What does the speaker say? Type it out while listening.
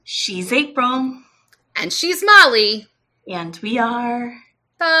She's April. And she's Molly. And we are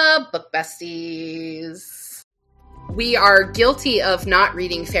the Book Besties. We are guilty of not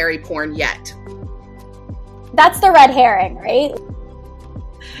reading fairy porn yet. That's the red herring, right?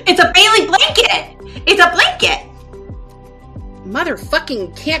 It's a Bailey blanket! It's a blanket!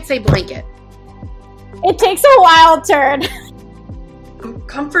 Motherfucking can't say blanket. It takes a wild turn.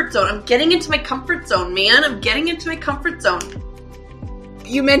 Comfort zone. I'm getting into my comfort zone, man. I'm getting into my comfort zone.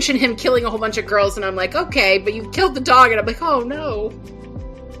 You mentioned him killing a whole bunch of girls, and I'm like, okay, but you killed the dog, and I'm like, oh no.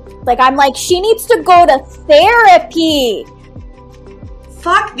 I'm like, she needs to go to therapy.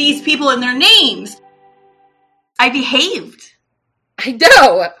 Fuck these people and their names. I behaved. I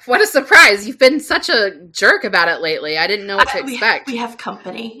know. What a surprise. You've been such a jerk about it lately. I didn't know what to expect. We have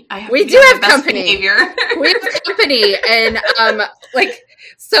company. We do have company. Behavior. We have company. And,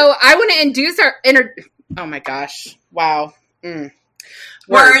 so I want to induce our oh my gosh. Wow.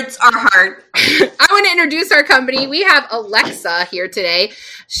 Words are hard. I want to introduce our company. We have Alexa here today.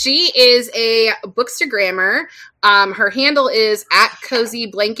 She is a bookstagrammer. Her handle is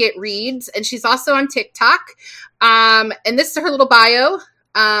 @CozyBlanketReads, and she's also on TikTok. And this is her little bio.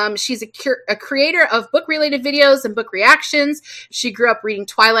 She's a creator of book-related videos and book reactions. She grew up reading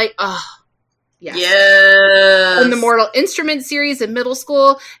Twilight. Oh, yes. Yes. In the Mortal Instruments series in middle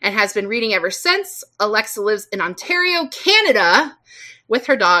school and has been reading ever since. Alexa lives in Ontario, Canada, with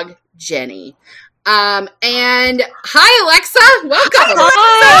her dog, Jenny. And hi, Alexa. Welcome.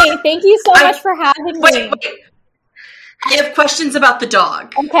 Hi. Thank you so much for having me. Wait. I have questions about the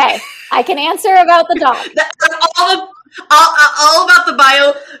dog. Okay. I can answer about the dog. All about the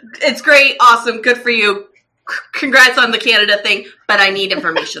bio. It's great. Awesome. Good for you. Congrats on the Canada thing. But I need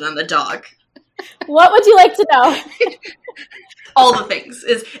information on the dog. What would you like to know? All the things.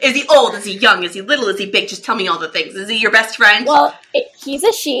 Is he old? Is he young? Is he little? Is he big? Just tell me all the things. Is he your best friend? Well, he's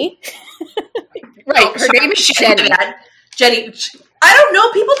a she. Right. Her name is Jenny. Jenny. I don't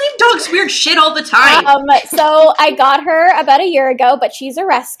know. People name dogs weird shit all the time. So I got her about a year ago, but she's a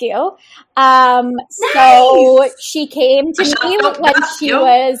rescue. Nice. So she came to me when she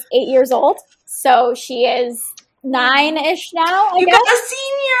was 8 years old. So she is 9-ish now, I guess. You got a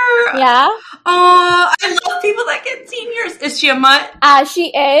senior. Yeah. Oh, I love people that get seniors. Is she a mutt? She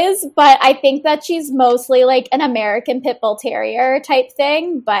is, but I think that she's mostly like an American Pit Bull Terrier type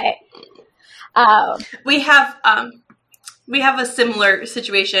thing. But we have a similar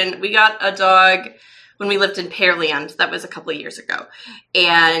situation. We got a dog when we lived in Pearland. That was a couple of years ago.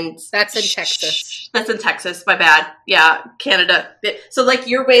 And that's in Texas. That's in Texas. My bad. Yeah, Canada. So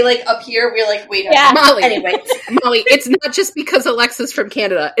you're way up here. We're way down. Yeah. Molly. Anyway. Molly, it's not just because Alexa's from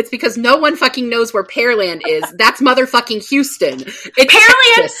Canada. It's because no one fucking knows where Pearland is. That's motherfucking Houston.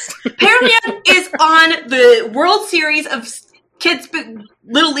 It's Pearland is on the World Series of Kids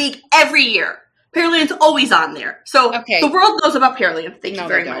Little League every year. Pearland's always on there. So The world knows about Pearland. Thank you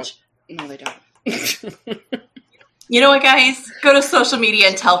very much. No, they don't. You know what, guys? Go to social media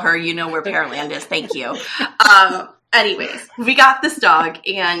and tell her you know where Pearland is. Thank you. Anyways, we got this dog,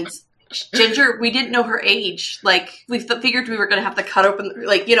 and Ginger, we didn't know her age. We figured we were going to have to cut her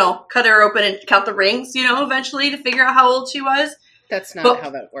open and count the rings, eventually to figure out how old she was. That's not how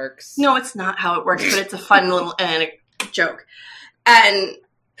that works. No, it's not how it works, but it's a fun little joke. And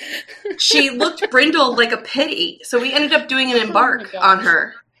she looked brindled like a pity, so we ended up doing an embark on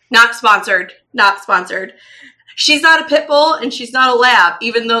her. Not sponsored. She's not a pit bull and she's not a lab,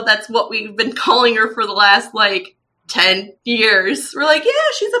 even though that's what we've been calling her for the last 10 years. We're yeah,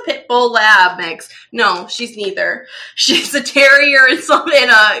 she's a pit bull lab mix. No, she's neither. She's a terrier and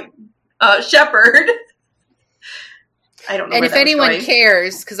a shepherd. I don't know. And if anyone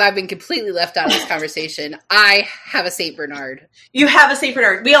cares, because I've been completely left out of this conversation, I have a Saint Bernard. You have a Saint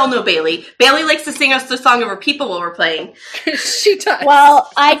Bernard. We all know Bailey. Bailey likes to sing us the song of her people while we're playing. She does.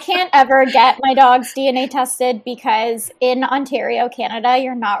 Well, I can't ever get my dog's DNA tested because in Ontario, Canada,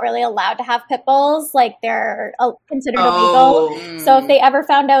 you're not really allowed to have pit bulls. They're considered illegal. So if they ever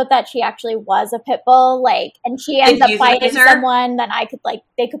found out that she actually was a pit bull, and she ends up biting someone, then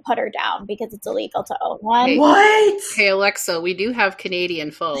they could put her down because it's illegal to own one. Hey, what? Hey, Alexa, we do have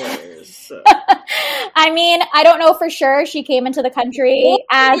Canadian followers. I mean, I don't know for sure. She came into the country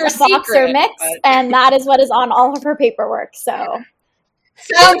as a boxer mix, and that is what is on all of her paperwork. So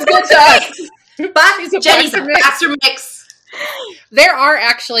sounds good to us. Jenny's a boxer mix. There are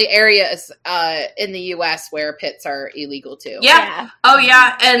actually areas in the U.S. where pits are illegal too. Yeah. Oh,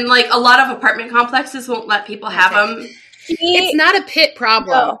 yeah. And a lot of apartment complexes won't let people have them. It's not a pit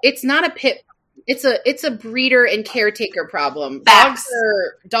problem. No. It's not a pit. It's a breeder and caretaker problem. Facts.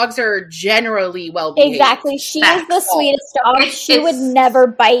 Dogs are generally well behaved. Exactly. She Facts. is the sweetest dog. She would never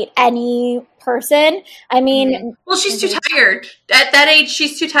bite any person. I mean, well, she's too tired. At that age,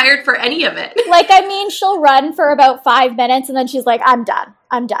 she's too tired for any of it. like, I mean, she'll run for about 5 minutes and then she's like, I'm done.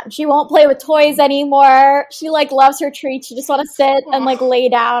 She won't play with toys anymore. She like loves her treats. She just want to sit and like lay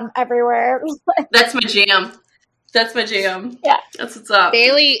down everywhere. That's my jam. Yeah. That's what's up.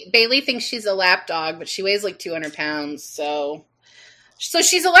 Bailey thinks she's a lap dog, but she weighs like 200 pounds, so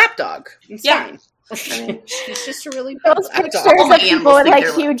she's a lap dog. It's fine. She's just a really big Those lap pictures dog. of people with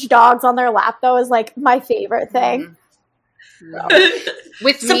like huge dogs on their lap, though, is like my favorite thing.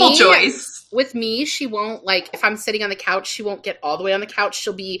 With Simple me, choice. With me, she won't, like, if I'm sitting on the couch, she won't get all the way on the couch.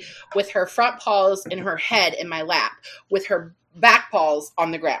 She'll be with her front paws and her head in my lap, with her back paws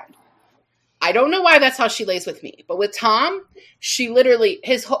on the ground. I don't know why that's how she lays with me. But with Tom, she literally,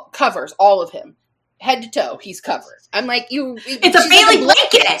 covers all of him. Head to toe, he's covered. I'm like, it's a Bailey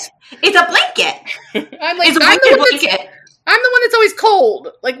blanket. It's a blanket. I'm like, it's a blanket. I'm the one that's always cold.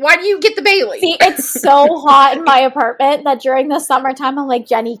 Like, why do you get the Bailey? See, it's so hot in my apartment that during the summertime, I'm like,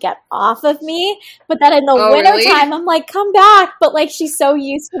 Jenny, get off of me. But then in the wintertime, I'm like, come back. But like, she's so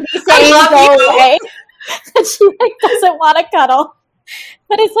used to me saying go away that she like doesn't want to cuddle.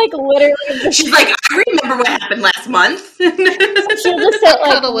 But it's like literally. She's like, I remember what happened last month. She'll just sit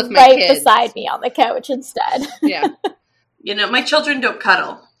like right beside me on the couch instead. Yeah. You know, my children don't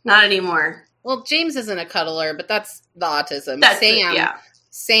cuddle. Not anymore. Well, James isn't a cuddler, but that's the autism. That's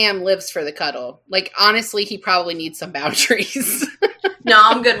Sam lives for the cuddle. Like, honestly, he probably needs some boundaries. No,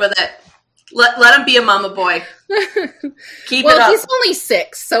 I'm good with it. Let him be a mama boy. Keep it up. Well, he's only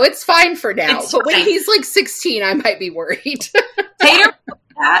 6, so it's fine for now. It's but when fine. he's like 16, I might be worried. Tater,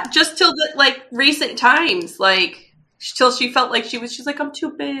 just till the like recent times, like till she felt like she's like, I'm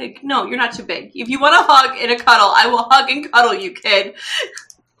too big. No, you're not too big. If you want a hug and a cuddle, I will hug and cuddle you, kid.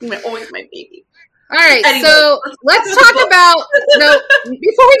 You're always my baby. All right, Anyway, so let's talk about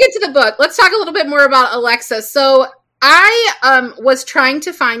before we get to the book, let's talk a little bit more about Alexa. So I was trying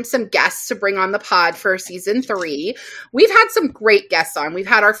to find some guests to bring on the pod for season 3. We've had some great guests on. We've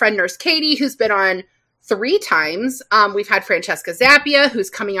had our friend Nurse Katie, who's been on 3 times. We've had Francesca Zappia, who's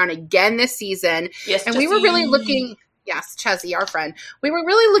coming on again this season. Yes, and we were really looking, yes, Chezzy, our friend. We were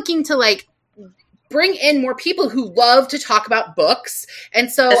really looking to like bring in more people who love to talk about books.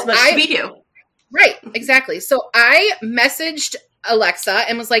 And so as much as we do. Right, exactly. So I messaged Alexa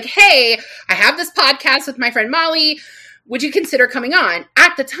and was like, hey, I have this podcast with my friend Molly. Would you consider coming on?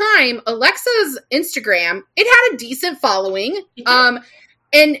 At the time, Alexa's Instagram, it had a decent following.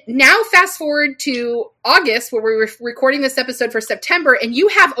 And now fast forward to August, where we were recording this episode for September, and you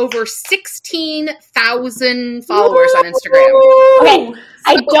have over 16,000 followers on Instagram. Okay,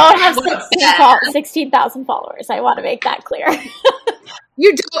 I don't have 16,000 followers. I want to make that clear.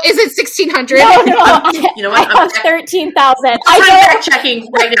 You don't? Is it 1,600? No. You know what? I have 13,000. Real-time fact checking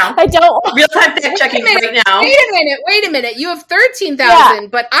right now. I don't. Real-time fact checking right now. Wait a minute. You have 13,000,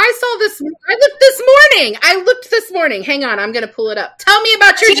 but I saw this. I looked this morning. Hang on. I'm going to pull it up. Tell me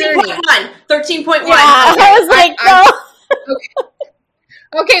about your journey. 13.1. Yeah, I was like, no.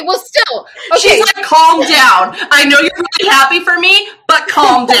 Okay, well, still. Okay. She's like, calm down. I know you're really happy for me, but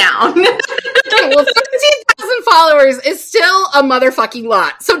calm down. Okay, well, 13,000 followers is still a motherfucking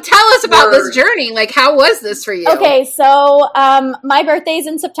lot. So tell us about this journey. Like, how was this for you? Okay, so my birthday's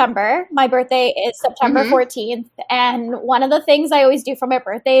in September. My birthday is September 14th. And one of the things I always do for my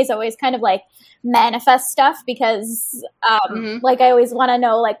birthday is always kind of like manifest stuff because like I always want to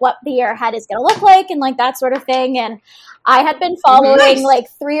know like what the year ahead is going to look like and like that sort of thing. And I had been following like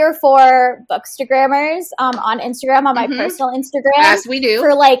 3 or 4 bookstagrammers on Instagram, on my personal Instagram. As we do.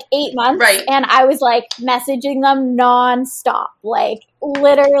 For like 8 months. Right. And I was like messaging them nonstop, like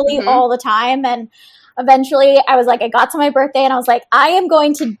literally all the time. And eventually I was like, I got to my birthday and I was like, I am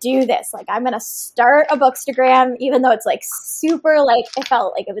going to do this. Like, I'm going to start a bookstagram, even though it's like super, like, I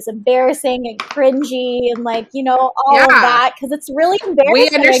felt like it was embarrassing and cringy and like, you know, all of that. Cause it's really embarrassing. We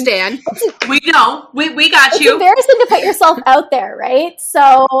understand. We know. We got it's you. It's embarrassing to put yourself out there, right?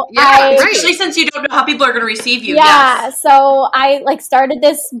 So especially since you don't know how people are going to receive you. Yeah. Yes. So I like started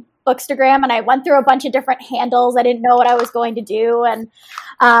this bookstagram and I went through a bunch of different handles. I didn't know what I was going to do. And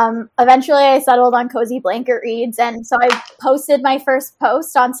eventually I settled on Cozy Blanket Reads. And so I posted my first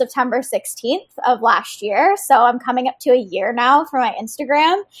post on September 16th of last year. So I'm coming up to a year now for my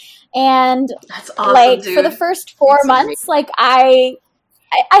Instagram. And that's awesome, like dude. For the first 4 months, like I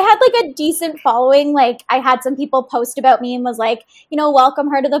had like a decent following. Like I had some people post about me and was like, you know, welcome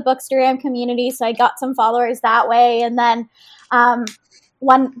her to the Bookstagram community. So I got some followers that way. And then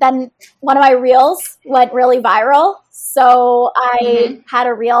one of my reels went really viral. So I had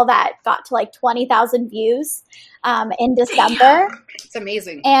a reel that got to like 20,000 views in December. It's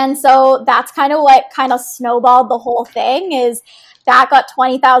amazing. And so that's kind of what kind of snowballed the whole thing is that got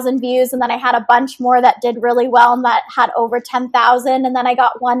 20,000 views. And then I had a bunch more that did really well and that had over 10,000. And then I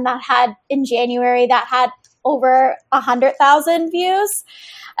got one that had in January that had over 100,000 views.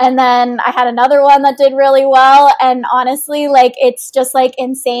 And then I had another one that did really well. And honestly, like, it's just like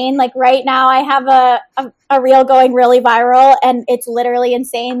insane. Like right now I have a reel going really viral and it's literally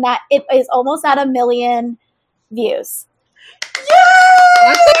insane that it is almost at 1 million views.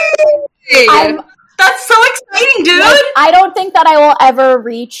 Yay! That's so exciting, dude! Like, I don't think that I will ever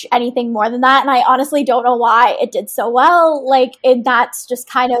reach anything more than that, and I honestly don't know why it did so well. Like, that's just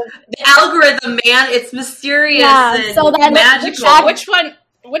kind of the algorithm, man. It's mysterious and so then magical.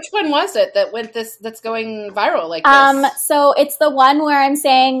 Which one was it that went that's going viral like this? So it's the one where I'm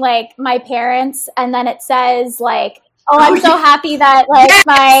saying like my parents, and then it says like, I'm so happy that like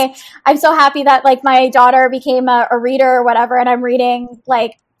I'm so happy that like my daughter became a reader or whatever, and I'm reading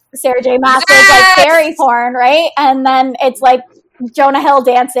like Sarah J. Maas's like fairy porn, right? And then it's like Jonah Hill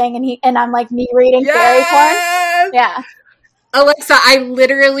dancing, and I'm like me reading fairy porn. Yeah. Alexa, I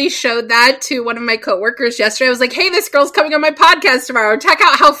literally showed that to one of my coworkers yesterday. I was like, "Hey, this girl's coming on my podcast tomorrow. Check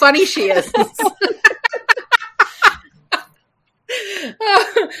out how funny she is."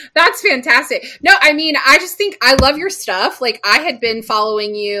 That's fantastic. No, I mean, I just think I love your stuff. Like, I had been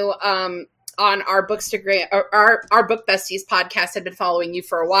following you on our Bookstagram, our Book Besties podcast had been following you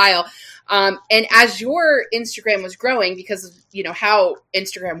for a while. And as your Instagram was growing, because you know how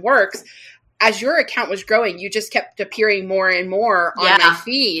Instagram works, as your account was growing, you just kept appearing more and more on my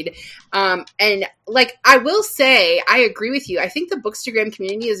feed. And like, I will say, I agree with you. I think the Bookstagram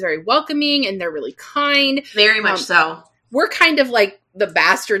community is very welcoming and they're really kind. Very much so. We're kind of like the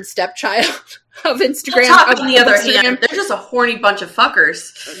bastard stepchild of Instagram. On the other hand, they're just a horny bunch of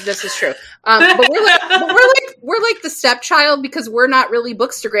fuckers. This is true. But we're like the stepchild because we're not really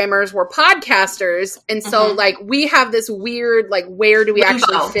bookstagrammers. We're podcasters. And so like we have this weird, like, where do we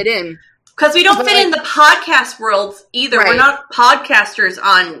actually fit in? Because we don't fit in the podcast world either. Right. We're not podcasters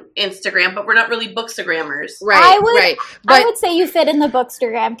on Instagram, but we're not really bookstagrammers. Right, I would say you fit in the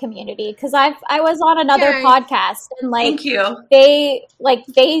Bookstagram community because I was on another podcast and like thank you. They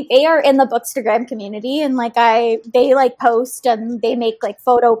are in the Bookstagram community and like they like post and they make like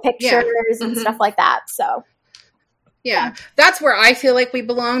photo pictures and stuff like that. So yeah, that's where I feel like we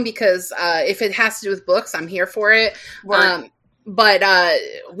belong because if it has to do with books, I'm here for it. But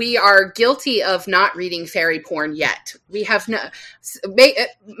we are guilty of not reading fairy porn yet. We have not.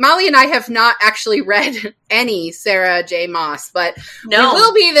 Molly and I have not actually read any Sarah J. Maas, but we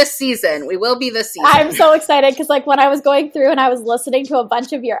will be this season. I'm so excited because, like, when I was going through and I was listening to a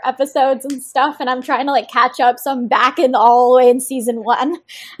bunch of your episodes and stuff, and I'm trying to like catch up, so I'm back in all the way in season 1,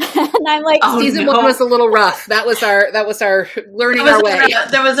 and I'm like, season 1 was a little rough. That was our learning our way.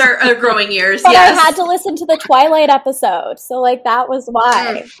 That was our growing years. But I had to listen to the Twilight episode, so like that was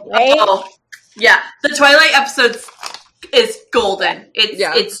why, right? Oh, yeah, the Twilight episodes is golden.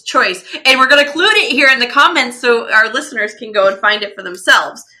 It's choice, and we're going to include it here in the comments so our listeners can go and find it for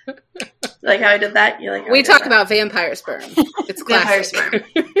themselves. Like how I did that. You're like, we talk about vampire sperm. It's vampire sperm.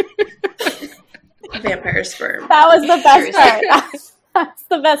 Vampire sperm. That was the best part. That's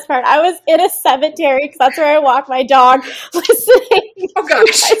the best part. I was in a cemetery because that's where I walk my dog, listening to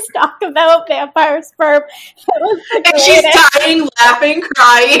guys talk about vampire sperm. And she's dying, laughing,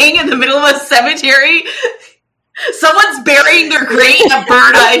 crying in the middle of a cemetery. Someone's burying their great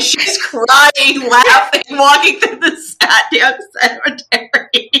Alberta, and she's crying, laughing, walking through the sad damn cemetery.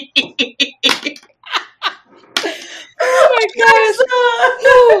 Oh my gosh.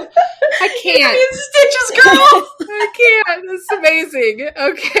 I can't. Stitches, girl. I can't. That's amazing.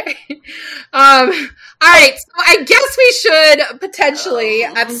 Okay. All right. So I guess we should potentially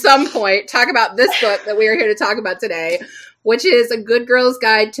at some point talk about this book that we are here to talk about today, which is A Good Girl's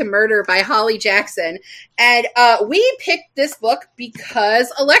Guide to Murder by Holly Jackson. And we picked this book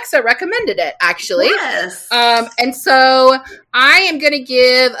because Alexa recommended it, actually. Yes. And so I am going to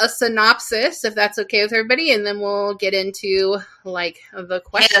give a synopsis, if that's okay with everybody, and then we'll get into, like, the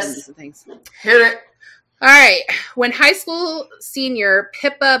questions and things. Hit it. All right. When high school senior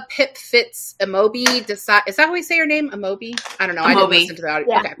Pippa Pip Fitz Amobi decide, is that how we say her name? Amobi? I don't know. I didn't listen to the audio.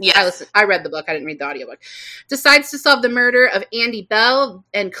 Yeah. Okay. Yes. I read the book. I didn't read the audiobook. Decides to solve the murder of Andy Bell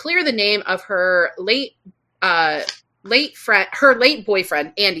and clear the name of her late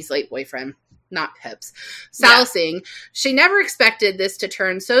boyfriend, Andy's late boyfriend. not Pips, Sal Singh, she never expected this to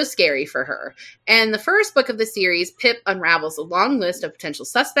turn so scary for her. And the first book of the series, Pip unravels a long list of potential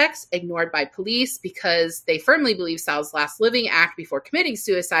suspects ignored by police because they firmly believe Sal's last living act before committing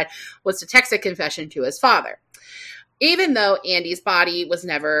suicide was to text a confession to his father. Even though Andy's body has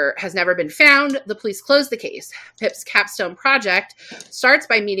never been found, the police close the case. Pip's capstone project starts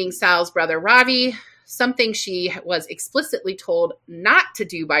by meeting Sal's brother Ravi, something she was explicitly told not to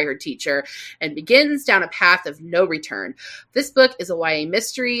do by her teacher, and begins down a path of no return. This book is a YA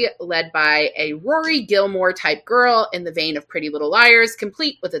mystery led by a Rory Gilmore type girl in the vein of Pretty Little Liars,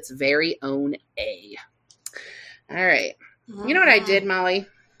 complete with its very own A. All right. You know what I did, Molly?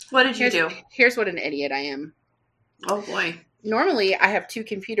 What did you do? Here's what an idiot I am. Oh, boy. Normally, I have two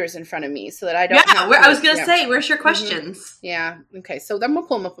computers in front of me so that I don't. Yeah, I was going to say, where's your questions? Mm-hmm. Yeah. Okay. So then we'll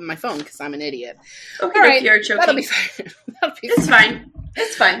pull them up on my phone because I'm an idiot. Okay, all right. You're joking. That'll be fine. It's fine.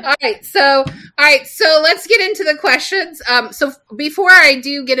 It's fine. All right. So let's get into the questions. So before I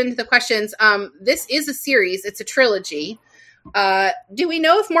do get into the questions, this is a series. It's a trilogy. Do we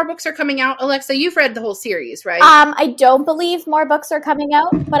know if more books are coming out? Alexa, you've read the whole series, right? I don't believe more books are coming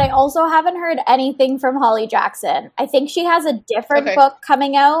out, but I also haven't heard anything from Holly Jackson. I think she has a different book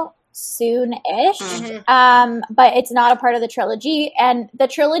coming out soon-ish, but it's not a part of the trilogy, and the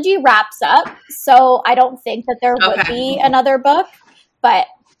trilogy wraps up, so I don't think that there would be another book, but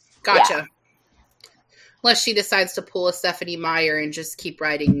Gotcha. Yeah. Unless she decides to pull a Stephanie Meyer and just keep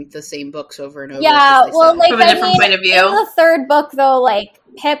writing the same books over and over. Yeah, well, like, from a different point of view. In the third book, though, like,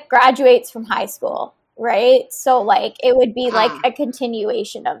 Pip graduates from high school, right? So, like, it would be, like, a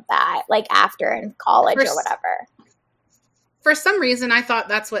continuation of that, like, after in college or whatever. For some reason, I thought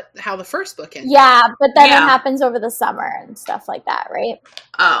that's how the first book ended. Yeah, but then it happens over the summer and stuff like that, right?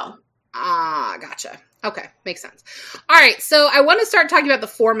 Oh. Gotcha. Okay, makes sense. All right, so I want to start talking about the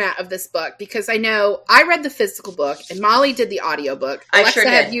format of this book because I know I read the physical book and Molly did the audiobook. I sure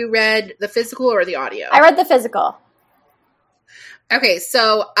did. Have you read the physical or the audio? I read the physical. Okay,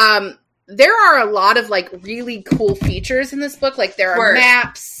 so there are a lot of like really cool features in this book. Like there are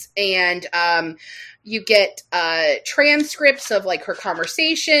maps and you get transcripts of like her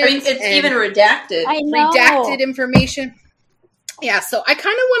conversations. I mean, it's even redacted. I know. Redacted information. Yeah, so I kind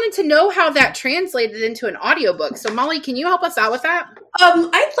of wanted to know how that translated into an audiobook. So, Molly, can you help us out with that? I'd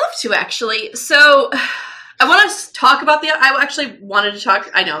love to, actually. So, I want to talk about I actually wanted to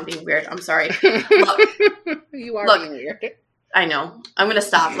talk. I know, I'm being weird. I'm sorry. Look. You are being weird. I know. I'm going to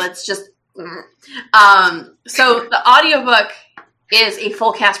stop. Let's just... So, the audiobook is a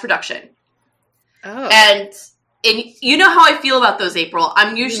full cast production. Oh. And you know how I feel about those, April.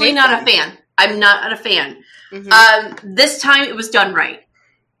 I'm usually not a fan. I'm not a fan. Mm-hmm. This time it was done right.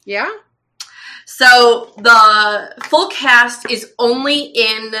 Yeah? So the full cast is only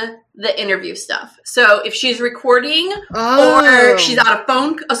in the interview stuff. So if she's recording or she's on a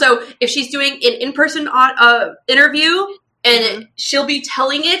phone, so if she's doing an in-person interview and she'll be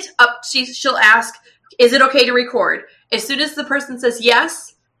telling it up, she'll ask, is it okay to record? As soon as the person says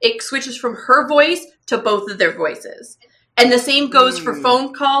yes, it switches from her voice to both of their voices. And the same goes for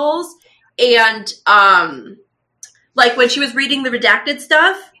phone calls. And, like, when she was reading the redacted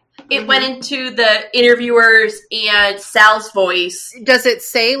stuff, it went into the interviewers and Sal's voice. Does it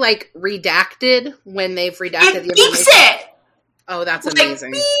say, like, redacted when they've redacted the information? It beeps it! Oh, that's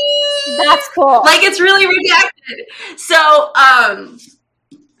amazing. That's cool. Like, it's really redacted. So,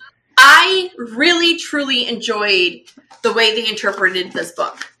 I really, truly enjoyed the way they interpreted this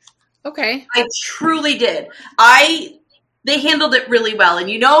book. Okay. I truly did. They handled it really well. And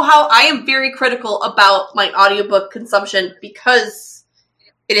you know how I am very critical about my audiobook consumption because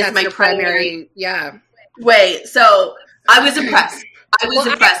it is my primary way. So I was impressed.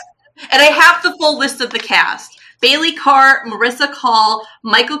 Impressed. And I have the full list of the cast. Bailey Carr, Marissa Call,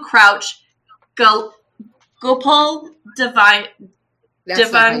 Michael Crouch, Gopal Devine.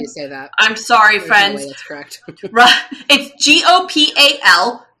 That's not how you say that. I'm sorry, friends. No way that's correct. It's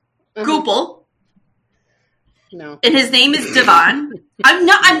Gopal. Gopal. No. And his name is Devon.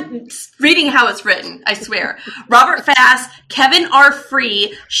 I'm reading how it's written, I swear. Robert Fass, Kevin R.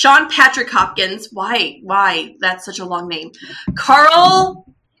 Free, Sean Patrick Hopkins. Why? That's such a long name. Carol,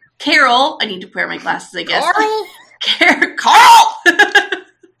 I need to wear my glasses, I guess. Carl!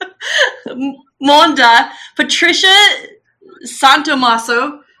 Monda, Patricia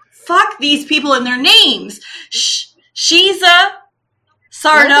Santomaso. Fuck these people and their names. Shiza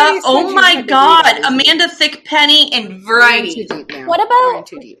Sarda, oh my god, Amanda Thickpenny, and Variety. What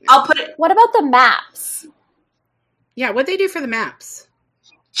about? I'll put it. What about the maps? Yeah, what'd they do for the maps?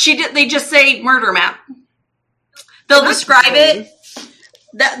 They just say murder map. They'll describe it.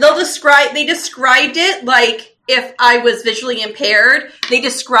 They described it like if I was visually impaired. They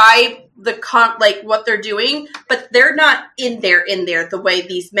describe like what they're doing, but they're not in there the way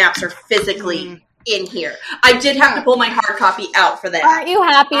these maps are physically in here. I did have to pull my hard copy out for that. Aren't you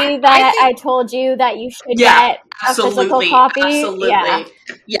happy that I told you that you should get a physical copy? Absolutely. Yeah.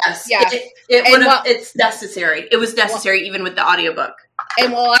 Yes. Yeah. It's necessary. It was necessary even with the audiobook.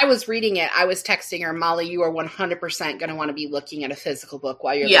 And while I was reading it, I was texting her, Molly, you are 100% going to want to be looking at a physical book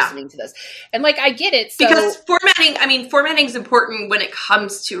while you're listening to this. And like, I get it. So, because formatting is important when it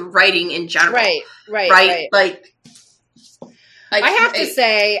comes to writing in general. Right. Like I have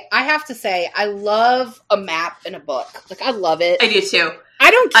to say, I love a map in a book. Like, I love it. I do too.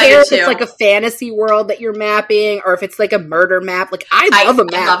 I don't care if it's like a fantasy world that you're mapping or if it's like a murder map. Like, I love a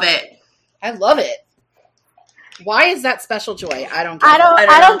map. I love it. Why is that special joy? I don't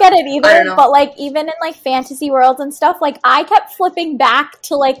get it either. But like even in like fantasy worlds and stuff, like I kept flipping back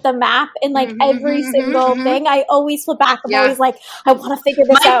to like the map in like every single thing. I always flip back. I'm always like, I want to figure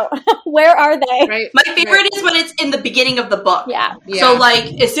this out. Where are they? Right. My favorite is when it's in the beginning of the book. Yeah. So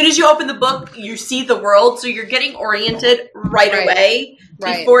like as soon as you open the book, you see the world, so you're getting oriented right away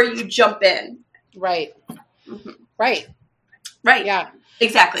before you jump in. Right. Mm-hmm. Right. Yeah.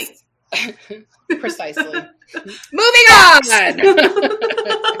 Exactly. Precisely. Moving on.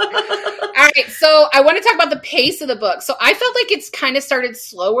 All right, so I want to talk about the pace of the book. So I felt like it's kind of started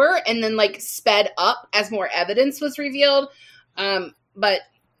slower and then like sped up as more evidence was revealed. But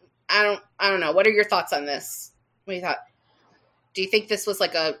I don't know. What are your thoughts on this? What do you thought? Do you think this was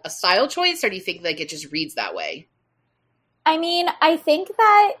like a style choice, or do you think like it just reads that way? I mean, I think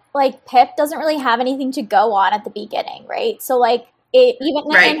that like Pip doesn't really have anything to go on at the beginning, right? So like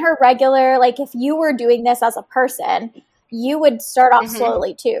in her regular, like if you were doing this as a person, you would start off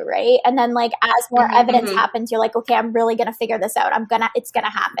slowly too, right? And then like as more evidence happens, you're like, okay, I'm really gonna figure this out. It's gonna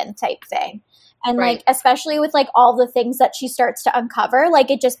happen type thing. And like especially with like all the things that she starts to uncover,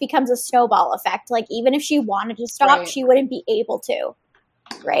 like it just becomes a snowball effect. Like even if she wanted to stop, she wouldn't be able to,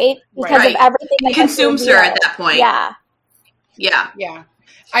 right? Because of everything that it consumes her at that point. Yeah.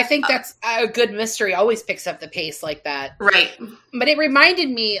 I think that's a good mystery always picks up the pace like that. Right. But it reminded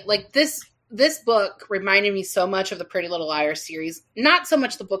me, like, this book reminded me so much of the Pretty Little Liars series. Not so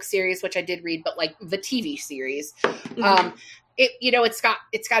much the book series, which I did read, but, like, the TV series. It's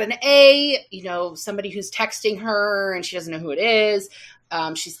got an A, somebody who's texting her and she doesn't know who it is.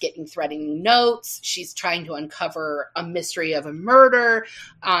 She's getting threatening notes. She's trying to uncover a mystery of a murder.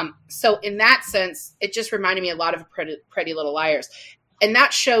 So in that sense, it just reminded me a lot of Pretty Little Liars. And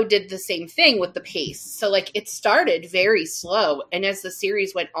that show did the same thing with the pace. So, like, it started very slow. And as the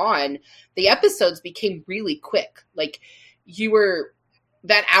series went on, the episodes became really quick. Like,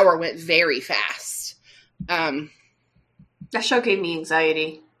 that hour went very fast. That show gave me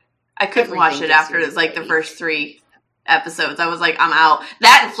anxiety. I couldn't watch it after the first 3 episodes. I was like, I'm out.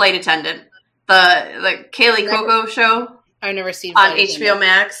 That and Flight Attendant. The Kaylee Cuoco show. I've never seen on HBO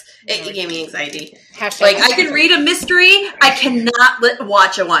Max. It gave me anxiety. I can read a mystery. I cannot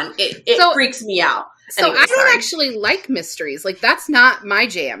watch a one. It freaks me out. So anyway, I don't actually like mysteries. Like that's not my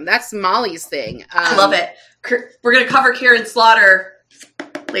jam. That's Molly's thing. I love it. We're going to cover Karen Slaughter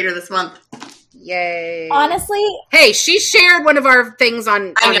later this month. Yay. Honestly. Hey, she shared one of our things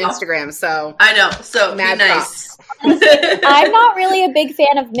on Instagram. So I know. So mad be nice. I'm not really a big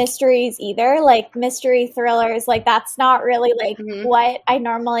fan of mysteries either, like mystery thrillers. Like that's not really like what I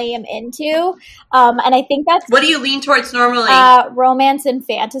normally am into. And I think that's what do you lean towards normally? Romance and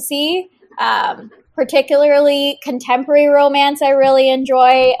fantasy, particularly contemporary romance. I really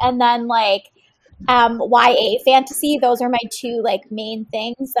enjoy, and then like YA fantasy. Those are my 2 like main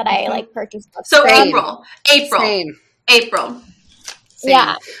things that I like purchase books So from. April. Same.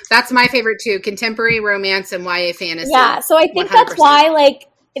 Yeah, that's my favorite too. Contemporary romance and YA fantasy. Yeah, so I think 100%. That's why like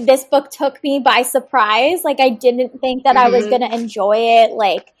this book took me by surprise. Like I didn't think that I was going to enjoy it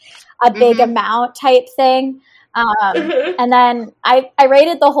like a big amount type thing. And then I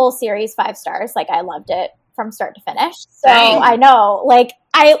rated the whole series 5 stars. Like I loved it from start to finish. So I know, like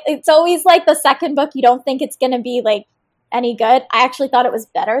it's always like the second book you don't think it's going to be like any good. I actually thought it was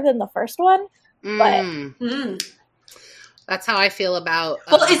better than the first one, but. That's how I feel about.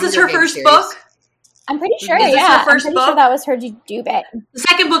 Well, is this her first book? I'm pretty sure. I'm pretty sure that was her debut. The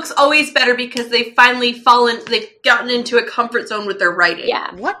second book's always better because they've gotten into a comfort zone with their writing.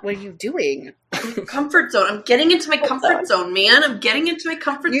 Yeah. What were you doing? Comfort zone. I'm getting into my comfort zone, man. I'm getting into my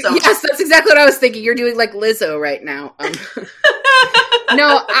comfort zone. Yes, that's exactly what I was thinking. You're doing like Lizzo right now.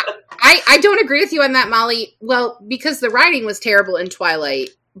 No, I don't agree with you on that, Molly. Well, because the writing was terrible in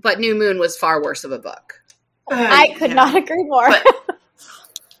Twilight, but New Moon was far worse of a book. I could not agree more.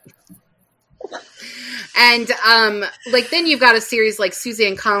 And then you've got a series like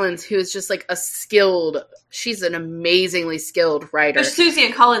Suzanne Collins, who is just like she's an amazingly skilled writer. But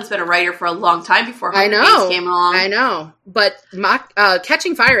Suzanne Collins been a writer for a long time before Hunger Games came along. I know. But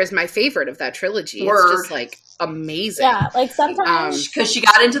Catching Fire is my favorite of that trilogy. Word. It's just like amazing. Yeah, like sometimes because she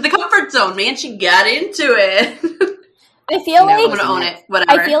got into the comfort zone, man. She got into it. I feel like I'm gonna own it.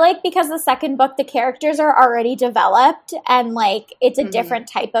 Whatever. I feel like because the second book, the characters are already developed, and like it's a different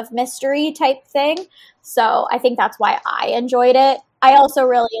type of mystery type thing. So I think that's why I enjoyed it. I also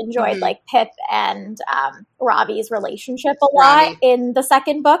really enjoyed like Pip and Ravi's relationship a lot in the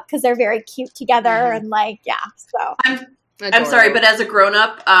second book because they're very cute together and like So I'm sorry, but as a grown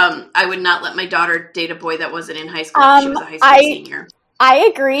up, I would not let my daughter date a boy that wasn't in high school. She was a high school senior.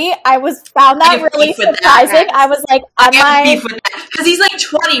 I agree. I found that really surprising. I was like, because he's like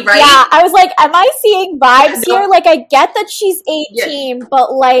 20, right? Yeah, I was like, am I seeing vibes here? Like, I get that she's 18,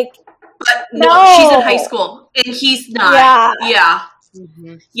 but like, no, she's in high school and he's not. Yeah.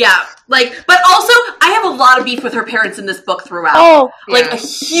 Yeah, like, but also, I have a lot of beef with her parents in this book throughout. A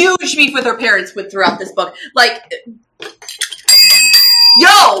huge beef with her parents throughout this book. Like,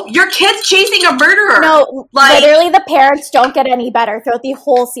 yo, your kid's chasing a murderer. No, like, literally the parents don't get any better throughout the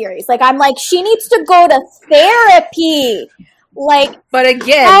whole series. Like, I'm like, she needs to go to therapy. Like, but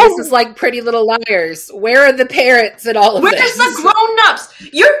again, this is like Pretty Little Liars. Where are the parents and all of this? Where's the grown-ups?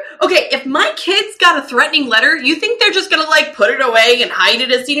 If my kids got a threatening letter, you think they're just gonna like put it away and hide it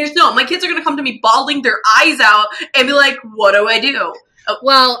as seniors? No, my kids are gonna come to me bawling their eyes out and be like, what do I do?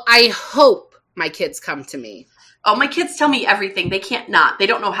 Well, I hope my kids come to me. Oh, my kids tell me everything. They can't not. They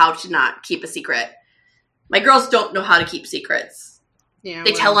don't know how to not keep a secret. My girls don't know how to keep secrets. Yeah,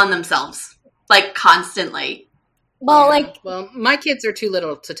 they tell on themselves, like, constantly. Well, my kids are too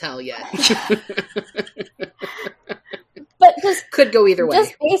little to tell yet. But just could go either way.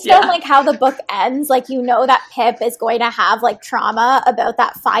 Just based on like how the book ends, like that Pip is going to have like trauma about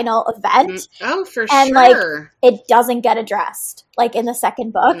that final event. Oh, for and, sure. Like it doesn't get addressed like in the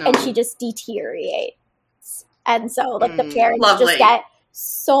second book, and she just deteriorates. And so like the parents just get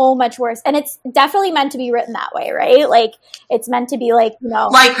so much worse, and it's definitely meant to be written that way, right? Like it's meant to be like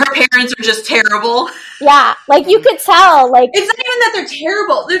like her parents are just terrible. Yeah, like you could tell. Like it's not even that they're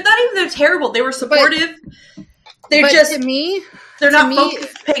terrible. They're terrible. They were supportive. They're just to me. They're not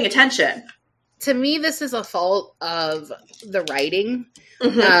paying attention. To me, this is a fault of the writing.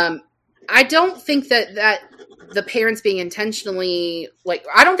 I don't think that the parents being intentionally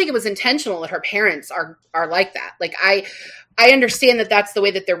I don't think it was intentional that her parents are like that. Like I understand that that's the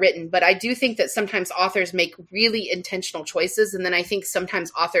way that they're written, but I do think that sometimes authors make really intentional choices, and then I think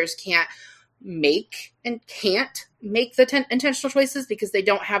sometimes authors can't make the intentional choices because they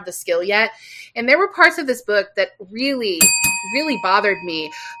don't have the skill yet. And there were parts of this book that really, really bothered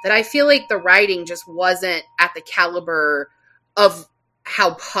me, that I feel like the writing just wasn't at the caliber of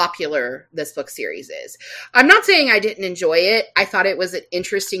how popular this book series is. I'm not saying I didn't enjoy it. I thought it was an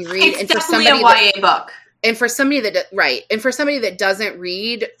interesting read. It's definitely a YA book. And for somebody that doesn't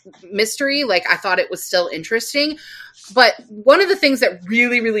read mystery, like I thought it was still interesting. But one of the things that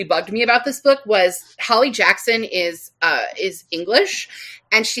really, really bugged me about this book was Holly Jackson is English,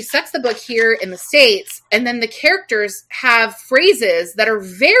 and she sets the book here in the States, and then the characters have phrases that are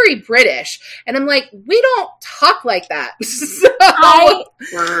very British, and I'm like, we don't talk like that. So,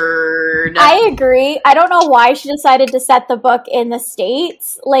 I agree. I don't know why she decided to set the book in the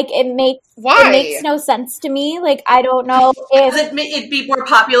States. Like it makes no sense to me. Like I don't know if it'd be more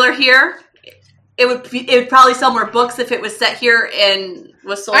popular here. It would probably sell more books if it was set here and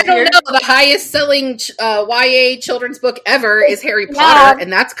was sold here. I don't know. The highest selling YA children's book ever is Harry Potter,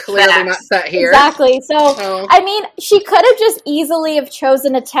 and that's clearly not set here. Exactly. So, I mean, she could have just easily have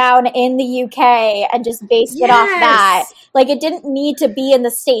chosen a town in the UK and just based it off that. Like, it didn't need to be in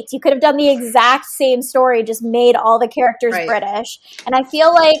the States. You could have done the exact same story, just made all the characters British. And I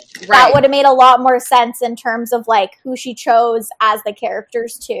feel like that would have made a lot more sense in terms of, like, who she chose as the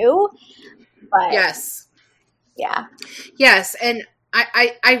characters, too. But, yes. Yeah. Yes, and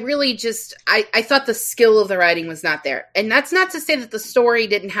I really just, I thought the skill of the writing was not there. And that's not to say that the story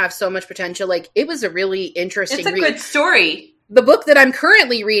didn't have so much potential. Like, it was a really interesting read. It's a good story. The book that I'm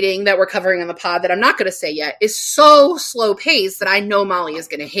currently reading that we're covering on the pod that I'm not going to say yet is so slow paced that I know Molly is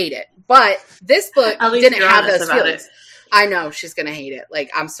going to hate it. But this book didn't have those feelings. I know she's going to hate it.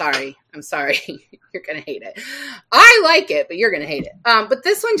 Like, I'm sorry. You're going to hate it. I like it, but you're going to hate it. But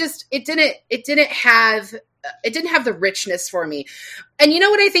this one just, it didn't have the richness for me. And you know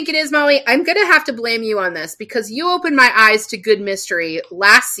what I think it is, Molly? I'm going to have to blame you on this because you opened my eyes to good mystery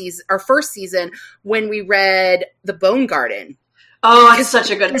last season, our first season, when we read The Bone Garden. Oh, it's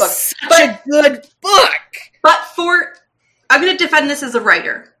such a good book. Such a good book. But I'm going to defend this as a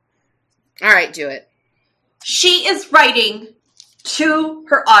writer. All right, do it. She is writing to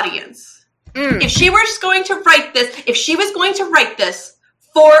her audience. If she was going to write this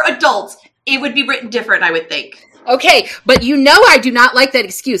for adults, it would be written different, I would think. Okay, but I do not like that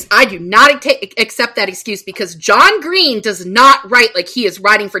excuse. I do not accept that excuse because John Green does not write like he is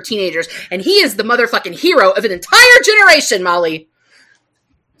writing for teenagers, and he is the motherfucking hero of an entire generation, Molly.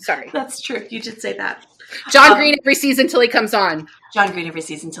 Sorry. That's true. You did say that. John Green every season till he comes on. John Green every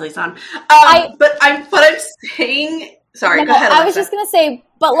season till he's on. But I'm saying... Sorry, go ahead, Alexa. I was just going to say,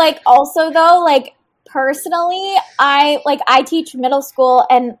 but, like, also, though, like, personally, I teach middle school,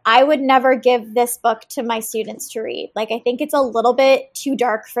 and I would never give this book to my students to read. Like, I think it's a little bit too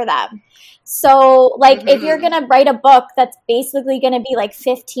dark for them. So, like, if you're going to write a book that's basically going to be, like,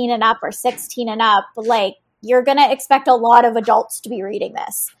 15 and up or 16 and up, like, you're going to expect a lot of adults to be reading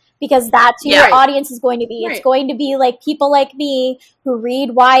this. Because that's who your audience is going to be. It's going to be like people like me who read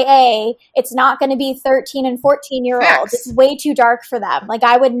YA. It's not going to be 13 and 14-year-olds. It's way too dark for them. Like,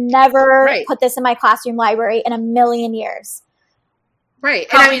 I would never put this in my classroom library in a million years. Right.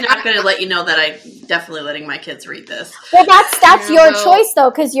 Probably not going to let you know that I'm definitely letting my kids read this. Well, that's your choice,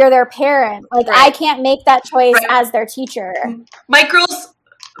 though, because you're their parent. Like, I can't make that choice as their teacher. My girls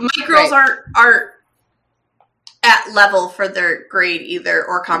aren't at level for their grade either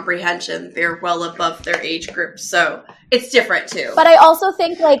or comprehension. They're well above their age group, so it's different too. But I also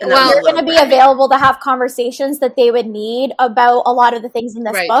think you're going to be available to have conversations that they would need about a lot of the things in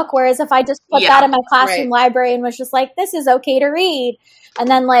this book, whereas if I just put that in my classroom library and was just like, this is okay to read, and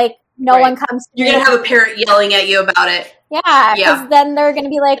then like no one comes to you're going to have a parent yelling at you about it. Yeah, because then they're going to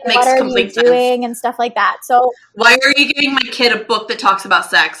be like, what are you doing and stuff like that. So why are you giving my kid a book that talks about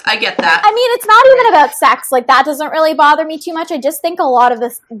sex? I get that. I mean, it's not even about sex. Like, that doesn't really bother me too much. I just think a lot of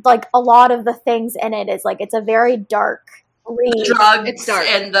the things in it is like, it's a very dark read. The drugs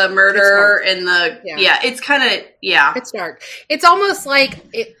and the murder and the it's kind of it's dark. It's almost like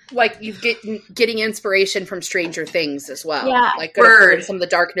you getting inspiration from Stranger Things as well. Yeah, like some of the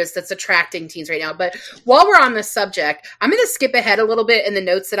darkness that's attracting teens right now. But while we're on this subject, I'm going to skip ahead a little bit in the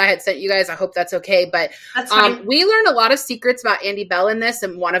notes that I had sent you guys. I hope that's okay. But we learned a lot of secrets about Andie Bell in this,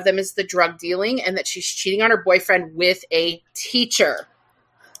 and one of them is the drug dealing and that she's cheating on her boyfriend with a teacher.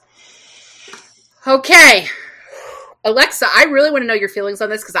 Okay. Alexa, I really want to know your feelings on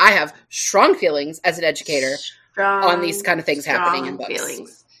this because I have strong feelings as an educator on these kind of things happening in books.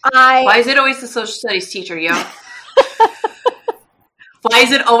 Feelings. Why is it always the social studies teacher, yo? Why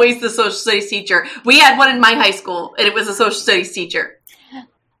is it always the social studies teacher? We had one in my high school, and it was a social studies teacher.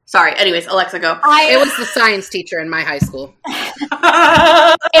 Sorry. Anyways, Alexa, go. It was the science teacher in my high school.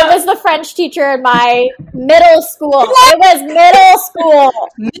 It was the French teacher in my middle school. It was middle school.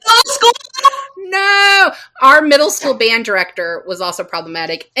 Middle school? No. Our middle school band director was also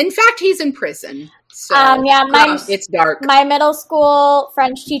problematic. In fact, he's in prison. So it's dark. My middle school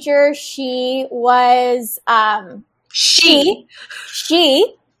French teacher, she was she.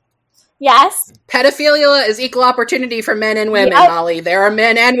 Yes. Pedophilia is equal opportunity for men and women, Molly. There are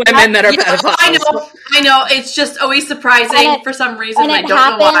men and women that are pedophiles. I know. It's just always surprising for some reason. I don't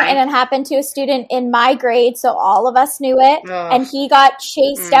know why. And it happened to a student in my grade, so all of us knew it. And he got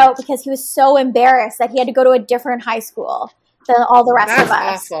chased out because he was so embarrassed that he had to go to a different high school than all the rest of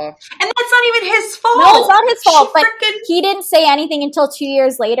us. Awful. And that's not even his fault. No, it's not his fault. But he didn't say anything until 2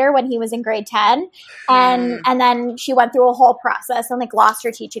 years later when he was in grade 10. And then she went through a whole process and like lost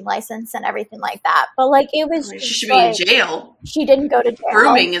her teaching license and everything like that. But like it was she should be in jail. She didn't go to jail.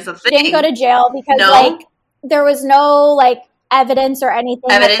 Grooming is a thing. She didn't go to jail because like there was no like evidence or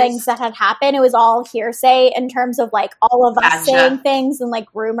anything of things that had happened. It was all hearsay in terms of like all of us saying things and like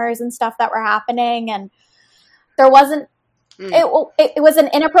rumors and stuff that were happening, and there wasn't it was an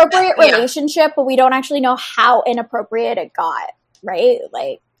inappropriate relationship, but we don't actually know how inappropriate it got, right?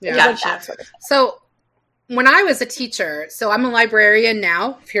 Like, that sort of thing. So when I was a teacher, so I'm a librarian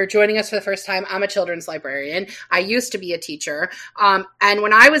now. If you're joining us for the first time, I'm a children's librarian. I used to be a teacher. And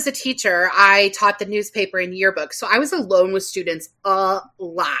when I was a teacher, I taught the newspaper and yearbook. So I was alone with students a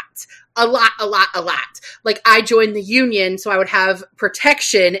lot. Like I joined the union so I would have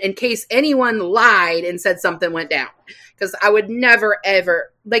protection in case anyone lied and said something went down. Because I would never,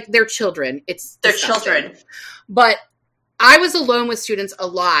 ever, like, they're children. They're children. But I was alone with students a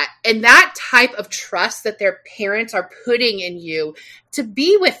lot. And that type of trust that their parents are putting in you to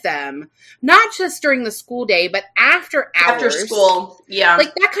be with them, not just during the school day, but after hours. After school, yeah.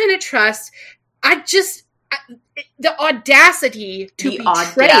 Like, that kind of trust, the audacity to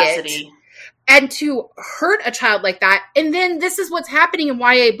betray it. and to hurt a child like that. And then this is what's happening in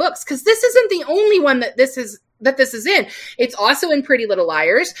YA books, because this isn't the only one that this is in. It's also in Pretty Little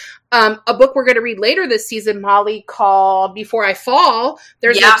Liars, a book we're going to read later this season, Molly, called Before I Fall.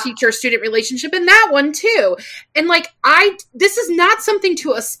 There's a teacher-student relationship in that one too. And like, this is not something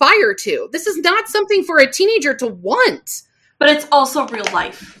to aspire to. This is not something for a teenager to want. But it's also real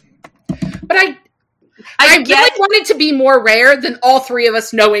life. But I really want it to be more rare than all three of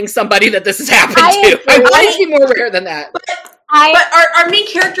us knowing somebody that this has happened to. I want it to be more rare than that. But our main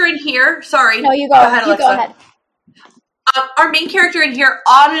character in here, sorry. No, you go ahead, Alexa. Go ahead. Our main character in here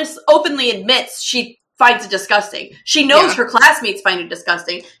openly admits she finds it disgusting. She knows her classmates find it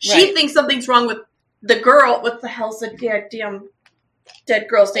disgusting. She thinks something's wrong with the girl. What the hell's the damn dead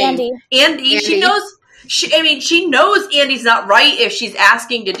girl's name? Andy. She knows. She knows Andy's not right if she's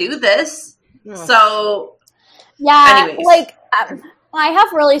asking to do this. So, anyways. Like, I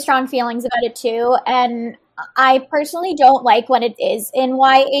have really strong feelings about it too, and I personally don't like when it is in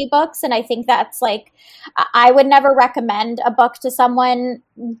YA books, and I think that's like, I would never recommend a book to someone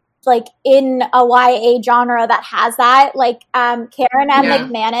like in a YA genre that has that. Like, Karen M.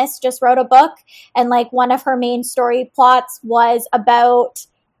 McManus just wrote a book, and like one of her main story plots was about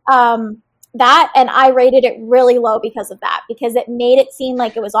that, and I rated it really low because of that, because it made it seem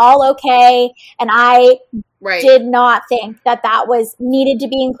like it was all okay, and I did not think that was needed to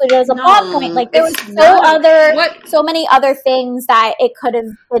be included as a plot point. Like, there was so many other things that it could have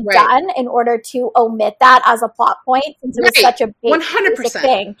been done in order to omit that as a plot point, since it was such a big 100%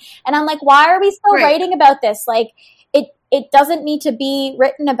 thing. And I'm like, why are we still writing about this? Like, it doesn't need to be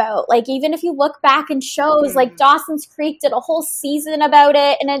written about. Like, even if you look back in shows, like Dawson's Creek did a whole season about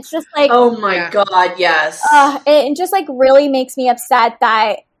it, and it's just like, oh my god, yes. It just like really makes me upset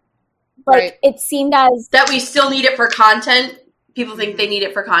that like it seemed as that we still need it for content. People think they need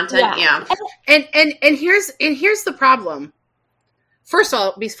it for content. Yeah. And here's the problem. First of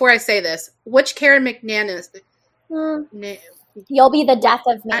all, before I say this, which Karen McManus? You'll Be the Death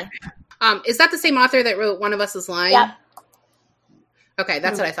of Me. Is that the same author that wrote One of Us is Lying? Yep. Okay,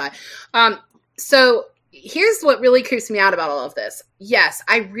 that's what I thought. So here's what really creeps me out about all of this. Yes,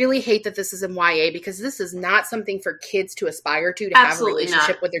 I really hate that this is in YA, because this is not something for kids to aspire to have a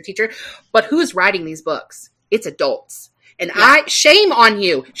relationship with their teacher. But who's writing these books? It's adults. And shame on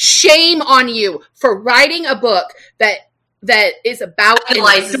you for writing a book that is about an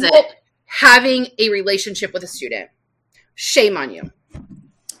adult having a relationship with a student. Shame on you.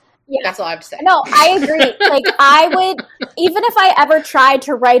 Yeah. That's all I have to say. No, I agree. Like, I would, even if I ever tried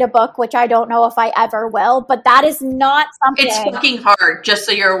to write a book, which I don't know if I ever will, but that is not something. It's fucking hard, just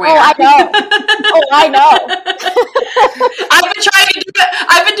so you're aware. Oh, I know. I know. I've been trying to do it.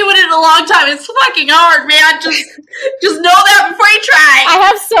 I've been doing it a long time. It's fucking hard, man. Just know that before you try. I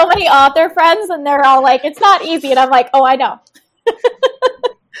have so many author friends, and they're all like, it's not easy. And I'm like, oh, I know.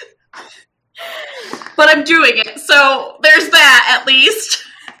 But I'm doing it, so there's that at least.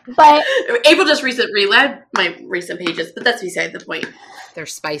 But April just read my recent pages, but that's beside the point. They're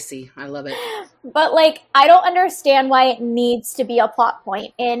spicy. I love it. But like, I don't understand why it needs to be a plot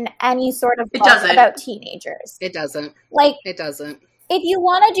point in any sort of book about teenagers. It doesn't. Like, it doesn't. If you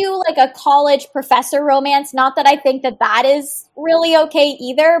want to do like a college professor romance, not that I think that is really okay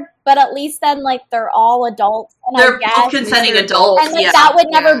either, but at least then like they're all adults. And they're both consenting adults. And like that would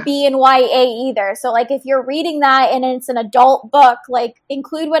never be in YA either. So like if you're reading that and it's an adult book, like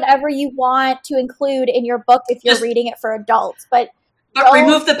include whatever you want to include in your book if you're reading it for adults. But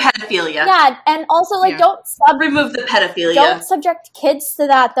remove the pedophilia. Yeah, and also like don't remove the pedophilia. Don't subject kids to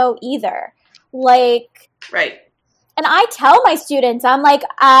that though either. Like And I tell my students, I'm like,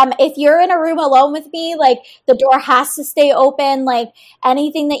 if you're in a room alone with me, like the door has to stay open. Like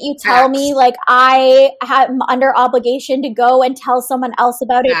anything that you tell me, like I am under obligation to go and tell someone else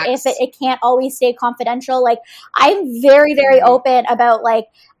about it if it can't always stay confidential. Like I'm very, very open about like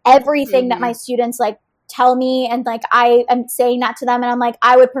everything that my students like tell me, and like I am saying that to them, and I'm like,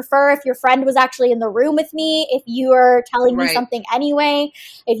 I would prefer if your friend was actually in the room with me, if you are telling me something anyway,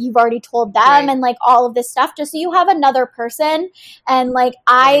 if you've already told them, and like all of this stuff, just so you have another person. And like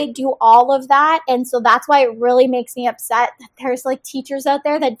I do all of that, and so that's why it really makes me upset that there's like teachers out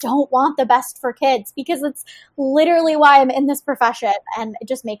there that don't want the best for kids, because it's literally why I'm in this profession, and it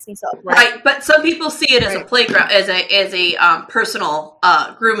just makes me so upset. But some people see it as a playground, as a personal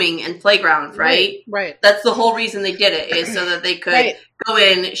grooming and playground, right? That's the whole reason they did it, is so that they could go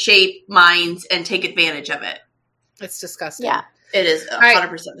in, shape minds, and take advantage of it. It's disgusting. Yeah. It is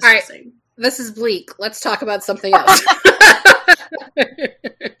 100% disgusting. All right. This is bleak. Let's talk about something else.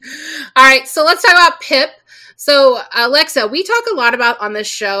 All right, so let's talk about Pip. So, Alexa, we talk a lot about on this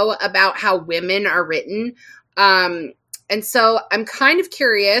show about how women are written. And so I'm kind of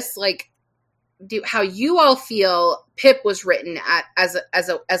curious, like, how you all feel Pip was written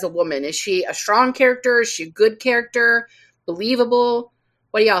as a woman. Is she a strong character? Is she a good character? Believable?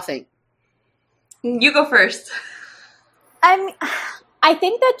 What do y'all think? You go first. I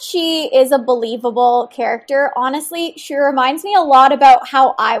think that she is a believable character. Honestly, she reminds me a lot about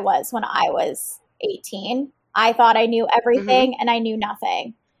how I was when I was 18. I thought I knew everything and I knew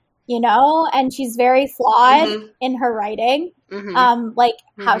nothing, and she's very flawed in her writing,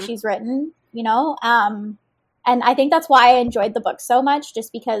 how she's written, and I think that's why I enjoyed the book so much,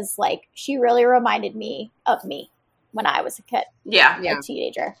 just because like she really reminded me of me when I was a kid. Yeah. A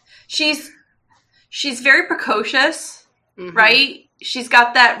teenager. She's very precocious, right? She's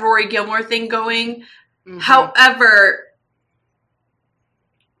got that Rory Gilmore thing going. However,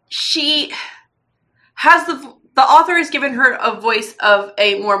 she has the author has given her a voice of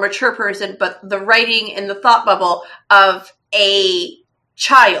a more mature person, but the writing and the thought bubble of a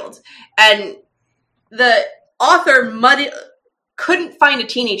child. And the author couldn't find a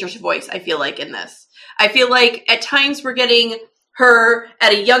teenager's voice, I feel like, in this. I feel like at times we're getting her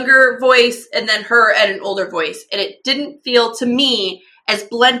at a younger voice and then her at an older voice. And it didn't feel to me as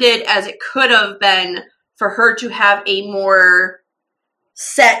blended as it could have been for her to have a more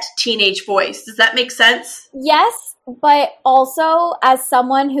set teenage voice. Does that make sense? Yes, but also as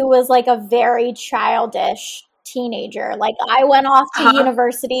someone who was like a very childish teenager, like I went off to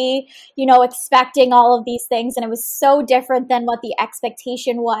university, expecting all of these things, and it was so different than what the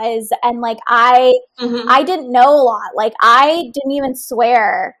expectation was. And like I didn't know a lot. Like I didn't even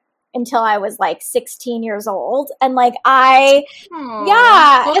swear until I was like 16 years old. And like welcome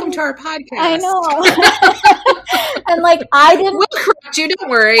to our podcast. I know. And like I didn't, we'll correct you, don't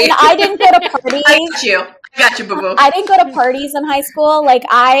worry. And I didn't go to parties. I got you, boo-boo. I didn't go to parties in high school. Like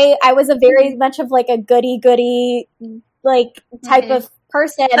I was a very much of like a goody like type of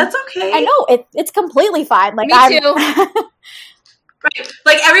person. That's okay. I know it's completely fine. Like me too. Right.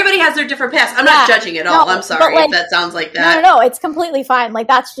 Like everybody has their different paths. I'm not judging at all. I'm sorry if that sounds like that. No, it's completely fine. Like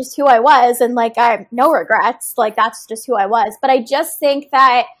that's just who I was, and like I have no regrets. Like that's just who I was. But I just think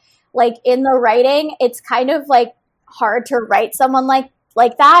that like in the writing, it's kind of like hard to write someone like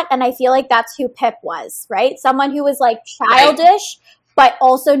that, and I feel like that's who Pip was, right? Someone who was like childish, but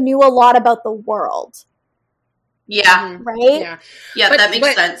also knew a lot about the world. Yeah. Right? Yeah, that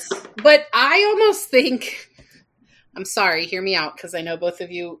makes sense. But I almost think, I'm sorry, hear me out, because I know both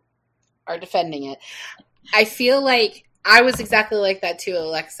of you are defending it. I feel like I was exactly like that too,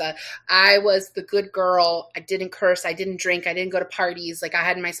 Alexa. I was the good girl. I didn't curse. I didn't drink. I didn't go to parties. Like I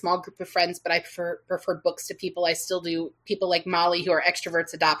had my small group of friends, but I preferred books to people. I still do. People like Molly who are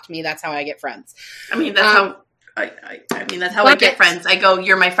extroverts adopt me. That's how I get friends. I mean, that's how I get friends. I go,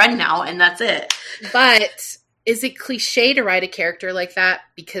 you're my friend now, and that's it. But is it cliche to write a character like that?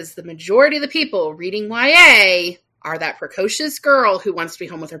 Because the majority of the people reading YA are that precocious girl who wants to be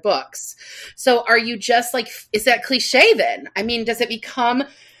home with her books. So are you just like, is that cliche then? I mean, does it become,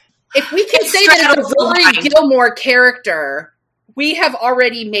 if we can say that it's a Rory Gilmore character, we have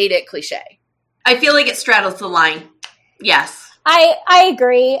already made it cliche. I feel like it straddles the line. Yes. I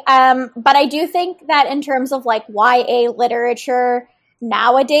agree. But I do think that in terms of like YA literature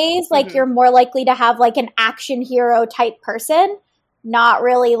nowadays, like you're more likely to have like an action hero type person, not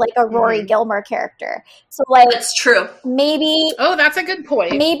really like a Rory Gilmore character. So like that's true. Maybe that's a good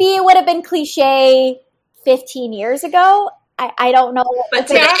point. Maybe it would have been cliche 15 years ago. I don't know, but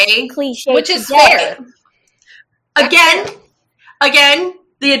today, cliche, which is fair. Again,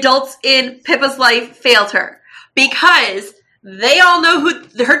 the adults in Pippa's life failed her because they all know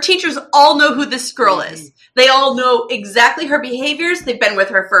her teachers all know who this girl is. They all know exactly her behaviors. They've been with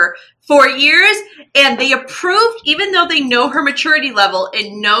her for 4 years, and they approved, even though they know her maturity level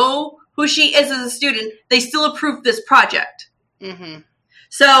and know who she is as a student, they still approved this project.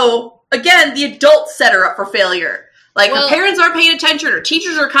 So, again, the adults set her up for failure. Like, her parents aren't paying attention, her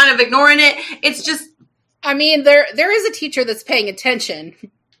teachers are kind of ignoring it. It's just... I mean, there is a teacher that's paying attention.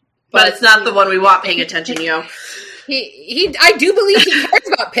 But it's not the one we want paying attention, yo. I do believe he cares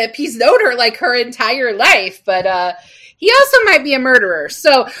about Pip. He's known her like her entire life, but he also might be a murderer.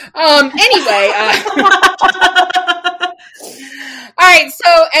 So, anyway. All right,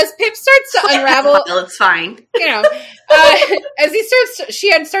 so as Pip starts to unravel... It's fine. You know, as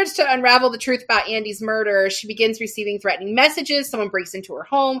she starts to unravel the truth about Andy's murder, she begins receiving threatening messages. Someone breaks into her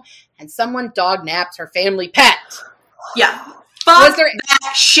home, and someone dog naps her family pet. Yeah. Fuck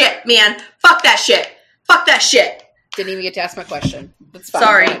that shit, man. Fuck that shit. Fuck that shit. Didn't even get to ask my question. That's fine.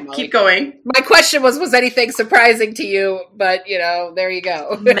 Sorry, go ahead, keep going. My question was anything surprising to you? But, there you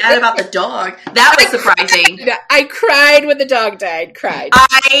go. Mad about the dog. That was surprising. I cried when the dog died.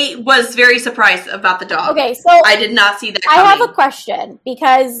 I was very surprised about the dog. Okay, so I did not see that coming. I have a question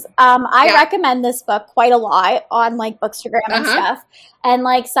because I recommend this book quite a lot on like Bookstagram and stuff. And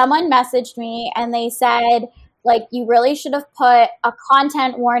like someone messaged me and they said like you really should have put a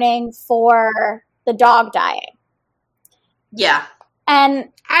content warning for the dog dying. Yeah. And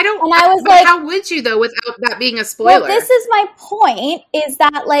I was like, how would you though without that being a spoiler? Well, this is my point, is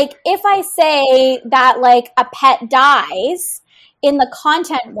that like if I say that like a pet dies in the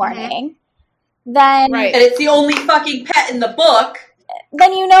content warning, then and it's the only fucking pet in the book,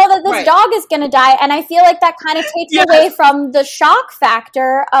 then you know that this dog is going to die, and I feel like that kind of takes away from the shock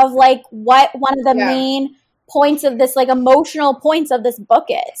factor of like what one of the main points of this, like emotional points of this book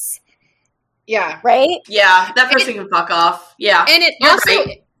is. Yeah. Right? Yeah, that person can fuck off. Yeah. And it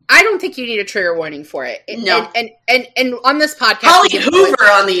also, I don't think you need a trigger warning for it. No. And on this podcast, Colleen Hoover,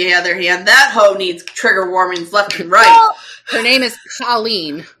 on the other hand, that hoe needs trigger warnings left and right. Well, her name is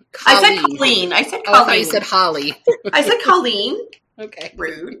Colleen. I said Colleen. I said Colleen. Oh, I thought you said Holly. I said Colleen. Okay.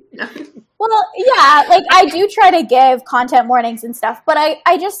 Rude. Well, yeah, like I do try to give content warnings and stuff, but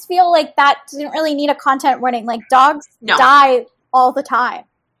I just feel like that didn't really need a content warning. Like dogs die all the time.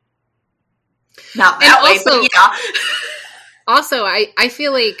 Not that way, but yeah. Also, I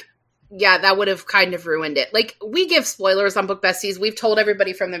feel like, that would have kind of ruined it. Like, we give spoilers on Book Besties. We've told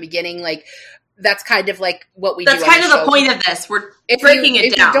everybody from the beginning, like, that's kind of like what we do. That's kind of the point of this. We're breaking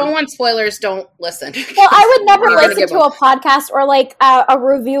it down. If you don't want spoilers, don't listen. Well, I would never listen to a podcast or like a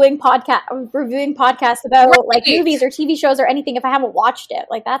reviewing podcast about like movies or TV shows or anything if I haven't watched it.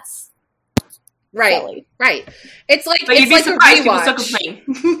 Like that's silly. Right. It's like, but it's you'd be like surprised a rewatch. People still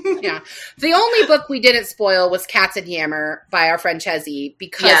complain. Yeah. The only book we didn't spoil was Cats and Yammer by our friend Chezzy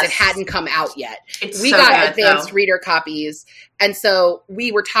because it hadn't come out yet. We got advanced reader copies, and so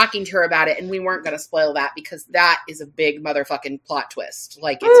we were talking to her about it, and we weren't going to spoil that because that is a big motherfucking plot twist.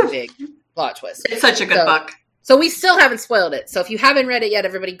 Like, it's a big plot twist. It's such a good book. So we still haven't spoiled it. So if you haven't read it yet,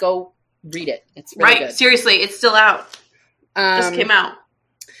 everybody go read it. It's really good. Seriously, it's still out. Just came out.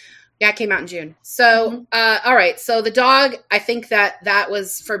 Yeah, it came out in June. So, all right. So the dog, I think that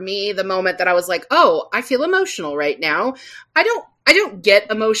was for me the moment that I was like, oh, I feel emotional right now. I don't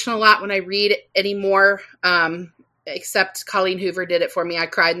get emotional a lot when I read anymore. Except Colleen Hoover did it for me. I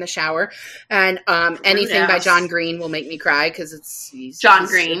cried in the shower, and anything by John Green will make me cry because he's John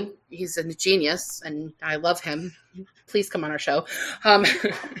Green. He's a genius, and I love him. Please come on our show. John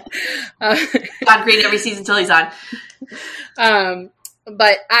Green every season till he's on.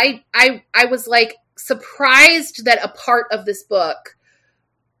 But I was like surprised that a part of this book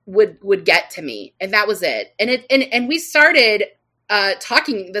would get to me, and that was it. And we started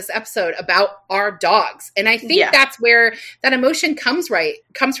talking this episode about our dogs, and I think that's where that emotion comes from.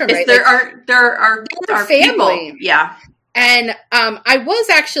 Right, there are family, people. And I was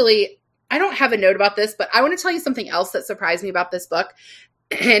actually, I don't have a note about this, but I want to tell you something else that surprised me about this book,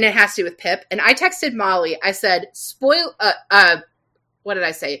 and it has to do with Pip. And I texted Molly. I said, what did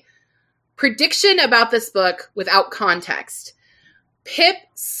I say? Prediction about this book without context. Pip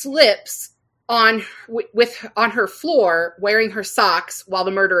slips on her floor wearing her socks while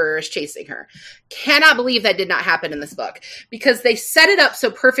the murderer is chasing her. Cannot believe that did not happen in this book because they set it up so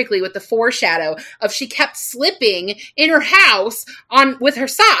perfectly with the foreshadow of she kept slipping in her house with her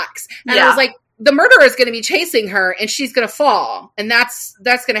socks. And I was like, the murderer is going to be chasing her and she's going to fall. And that's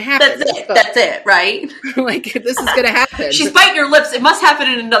going to happen. That's it, right? Like, this is going to happen. She's biting her lips. It must happen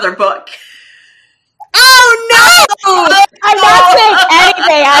in another book. Oh, no! I'm not saying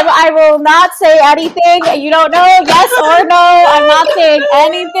anything. I will not say anything. You don't know, yes or no. I'm not saying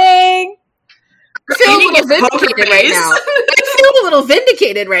anything. I feel a little vindicated right now. I feel a little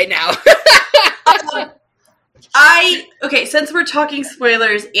vindicated right now. Since we're talking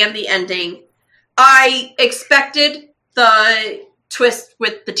spoilers and the ending, I expected the twist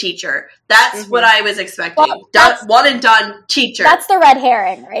with the teacher. That's what I was expecting. Well, one and done teacher. That's the red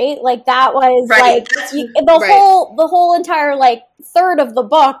herring, right? Like that was like the whole entire like third of the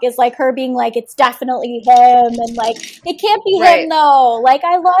book is like her being like it's definitely him and like it can't be him though. Like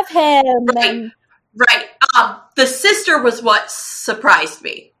I love him. The sister was what surprised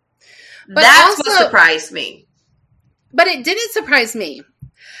me. But that's what surprised me. But it didn't surprise me.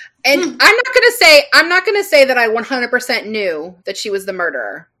 And I'm not going to say that I 100% knew that she was the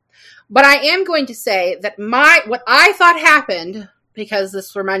murderer. But I am going to say that what I thought happened, because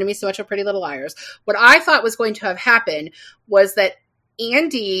this reminded me so much of Pretty Little Liars, what I thought was going to have happened was that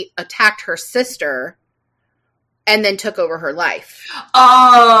Andy attacked her sister and then took over her life.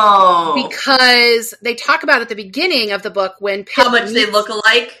 Oh. Because they talk about at the beginning of the book when Pip how much they look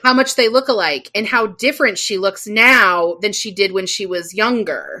alike. How much they look alike and how different she looks now than she did when she was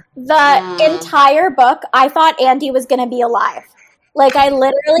younger. The entire book, I thought Andy was going to be alive. Like, I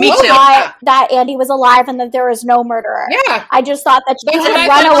literally thought that Andy was alive and that there was no murderer. Yeah. I just thought that she had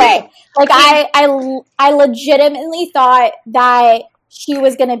run away. Like, I legitimately thought that she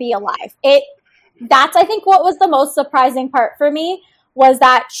was going to be alive. That's, I think, what was the most surprising part for me, was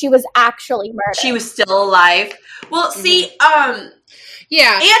that she was actually murdered. She was still alive. Well, see,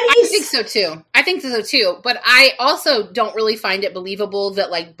 yeah, I think so too. But I also don't really find it believable that,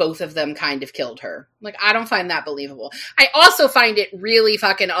 like, both of them kind of killed her. Like, I don't find that believable. I also find it really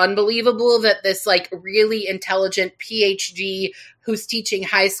fucking unbelievable that this, like, really intelligent PhD who's teaching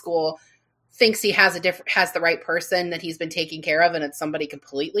high school thinks he has the right person that he's been taking care of, and it's somebody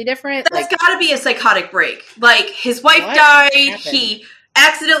completely different. That's got to be a psychotic break. Like, his wife died. He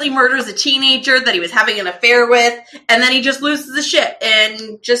accidentally murders a teenager that he was having an affair with, and then he just loses his shit.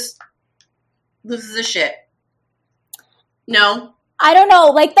 No? I don't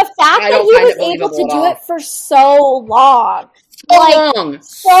know. Like, the fact that he was able to do it for so long.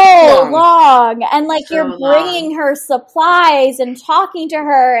 So long. And, like, so you're bringing her supplies and talking to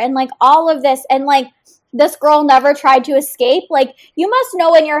her and, like, all of this. And, like, this girl never tried to escape. Like, you must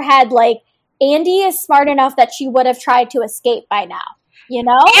know in your head, like, Andy is smart enough that she would have tried to escape by now. You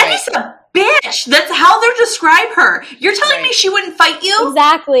know? Andy's a bitch. That's how they describe her. You're telling me she wouldn't fight you?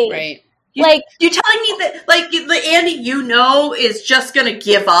 Exactly. Right. You're telling me that, like, the Andy you know is just going to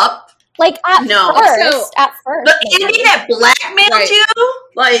give up? Like, at first. The Andy that blackmailed you?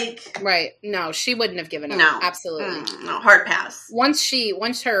 Like. Right. No, she wouldn't have given up. No. Absolutely. No, hard pass. Once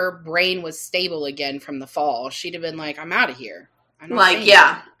her brain was stable again from the fall, she'd have been like, I'm out of here.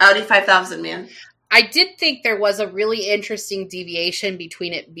 Audi 5000, man. I did think there was a really interesting deviation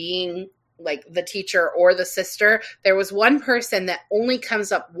between it being like the teacher or the sister. There was one person that only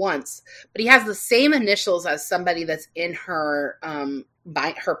comes up once, but he has the same initials as somebody that's in her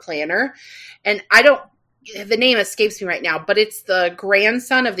by her planner. And the name escapes me right now, but it's the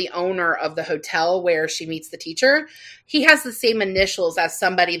grandson of the owner of the hotel where she meets the teacher. He has the same initials as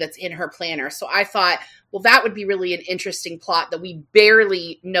somebody that's in her planner. So I thought, well, that would be really an interesting plot that we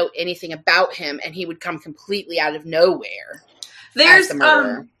barely know anything about him, and he would come completely out of nowhere. There's a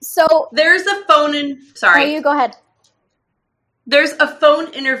phone sorry. Oh, you go ahead. There's a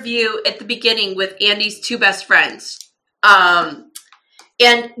phone interview at the beginning with Andy's two best friends.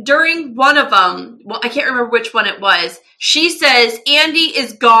 And during one of them, well, I can't remember which one it was, she says, Andy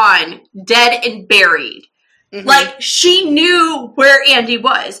is gone, dead and buried. Mm-hmm. Like, she knew where Andy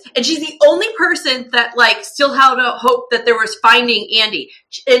was. And she's the only person that, like, still had a hope that there was finding Andy.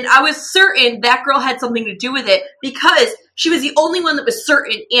 And I was certain that girl had something to do with it because she was the only one that was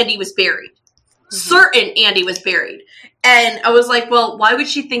certain Andy was buried. Mm-hmm. Certain Andy was buried. And I was like, well, why would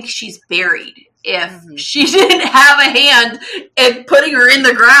she think she's buried if she didn't have a hand in putting her in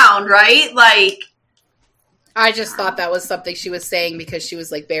the ground, right? Like, I just thought that was something she was saying because she was,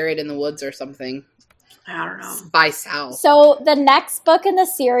 like, buried in the woods or something. I don't know. By Sal. So the next book in the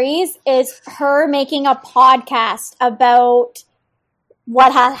series is her making a podcast about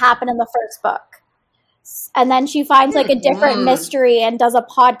what had happened in the first book. And then she finds, like, a different mystery and does a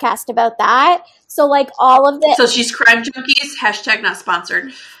podcast about that. So, like, all of the... So she's Crime Junkies, hashtag not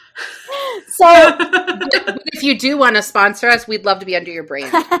sponsored. So... if you do want to sponsor us, we'd love to be under your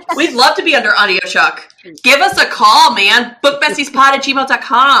brand. We'd love to be under AudioShuck. Give us a call, man.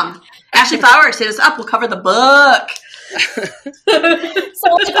 bookbestiespod@gmail.com. Ashley Flowers, hit us up. We'll cover the book.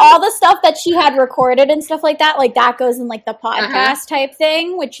 So, like, all the stuff that she had recorded and stuff like that goes in, like, the podcast type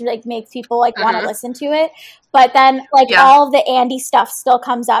thing, which, like, makes people, like, want to listen to it. But then, like, all of the Andy stuff still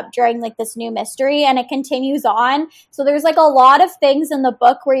comes up during, like, this new mystery, and it continues on. So there's, like, a lot of things in the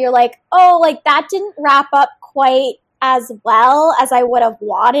book where you're like, oh, like, that didn't wrap up quite as well as I would have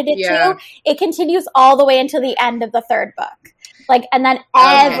wanted it to. It continues all the way into the end of the third book. Like, and then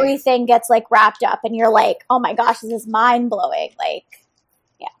everything gets, like, wrapped up, and you're like, oh my gosh, this is mind blowing. Like,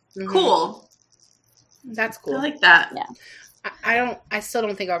 cool. That's cool. I like that. Yeah. I still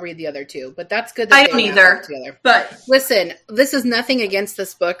don't think I'll read the other two, but that's good. That I don't either. together. But listen, this is nothing against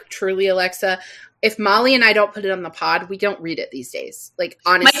this book, truly, Alexa. if Molly and I don't put it on the pod, we don't read it these days. Like,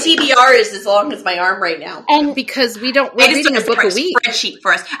 honestly. My TBR is as long as my arm right now. And because we're reading a book a week. Spreadsheet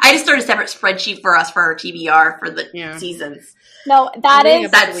for us. I just started a separate spreadsheet for us for our TBR for the seasons. No,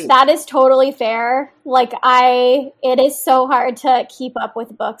 that is totally fair. Like, it is so hard to keep up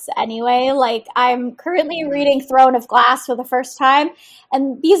with books anyway. Like, I'm currently reading Throne of Glass for the first time,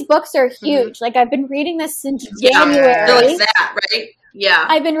 and these books are huge. Like, I've been reading this since January. Like that, right? Yeah.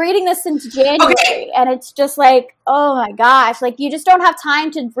 I've been reading this since January, and it's just like, oh my gosh, like, you just don't have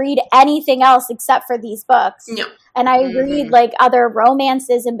time to read anything else except for these books. No. And I read, like, other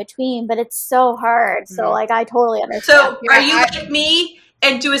romances in between, but it's so hard. So, like, I totally understand. So, are you like me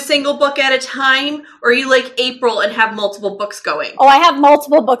and do a single book at a time, or are you like April and have multiple books going? Oh, I have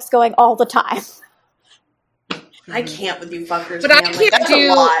multiple books going all the time. I can't with you fuckers. But I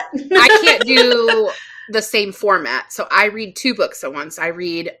can't do the same format. So I read 2 books at once. I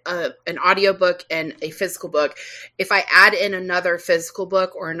read an audiobook and a physical book. If I add in another physical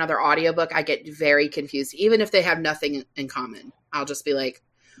book or another audiobook, I get very confused, even if they have nothing in common. I'll just be like,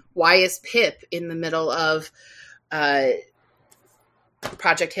 why is Pip in the middle of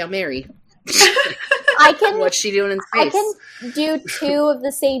Project Hail Mary? What's she doing in space? I can do 2 of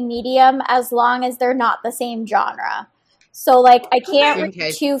the same medium as long as they're not the same genre. So, like, I can't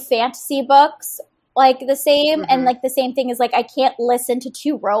read 2 fantasy books like the same, and like the same thing is like I can't listen to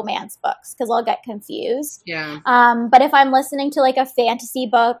 2 romance books because I'll get confused. Yeah. But if I'm listening to like a fantasy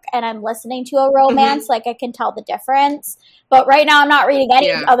book and I'm listening to a romance, like I can tell the difference. But right now I'm not reading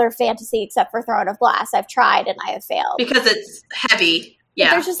any other fantasy except for Throne of Glass. I've tried and I have failed because it's heavy. Yeah.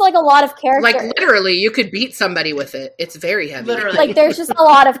 But there's just like a lot of characters. Like literally, you could beat somebody with it. It's very heavy. Literally. Like there's just a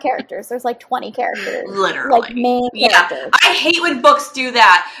lot of characters. There's like 20 characters. Literally. Like main characters. I hate when books do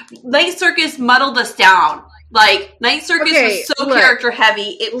that. Night Circus muddled us down. Like, Night Circus was so character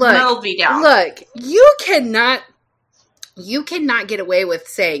heavy, it muddled me down. Look, you cannot get away with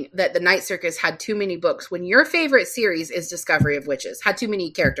saying that the Night Circus had too many books when your favorite series is Discovery of Witches. Had too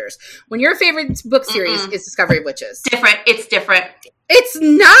many characters. When your favorite book series is Discovery of Witches. It's different. It's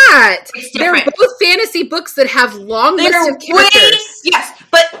not. They're both fantasy books that have long lists of characters. Yes,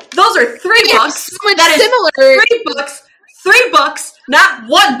 but those are 3 books. So much similar. 3 books. 3 books, not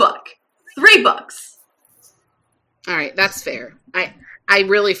 1 book. 3 books. All right, that's fair. I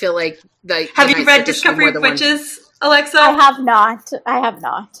really feel like have you read Discovery of Witches, Alexa? I have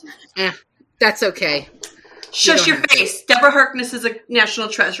not. That's okay. Shush your face. Deborah Harkness is a national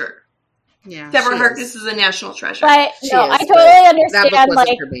treasure. Yeah, Deborah Harkness is a national treasure. But I totally understand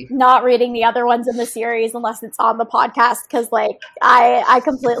like not reading the other ones in the series unless it's on the podcast because like I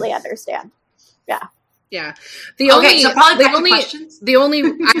completely understand. Yeah. Yeah.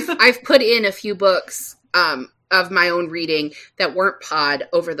 I've put in a few books of my own reading that weren't pod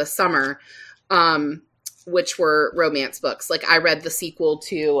over the summer, which were romance books. Like I read the sequel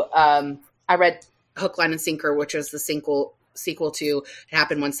to I read Hook, Line, and Sinker, which was the sequel to It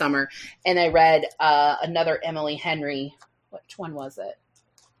Happened One Summer, and I read another Emily Henry. Which one was it?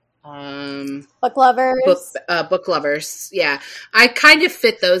 Book Lovers. Book Lovers. Yeah, I kind of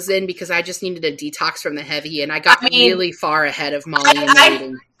fit those in because I just needed a detox from the heavy, and I got really far ahead of Molly in the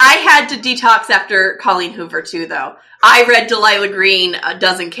reading. I had to detox after Colleen Hoover too, though. I read Delilah Green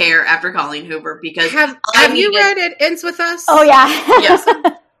Doesn't Care after Colleen Hoover because have you read It Ends With Us? Oh yeah. Yes.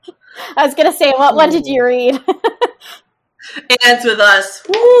 I was gonna say, what one did you read? It Ends With Us.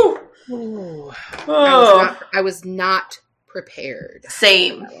 Woo! Ooh. Oh. I was not prepared.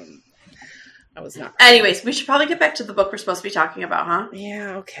 Same. I was not. Anyways, we should probably get back to the book we're supposed to be talking about, huh?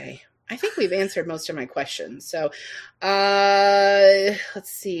 Yeah, okay. I think we've answered most of my questions. So, let's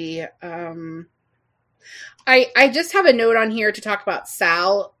see. I just have a note on here to talk about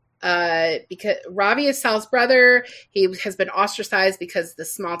Sal. Because Ravi is Sal's brother. He has been ostracized because the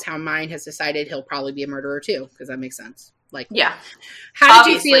small town mind has decided he'll probably be a murderer too, because that makes sense. Like, yeah. How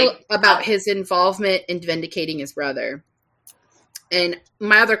did you feel about his involvement in vindicating his brother? And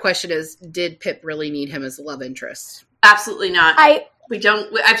my other question is, did Pip really need him as a love interest? Absolutely not. Go ahead.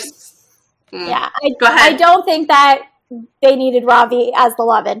 I don't think that they needed Ravi as the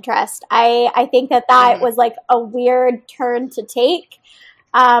love interest. I think that was like a weird turn to take.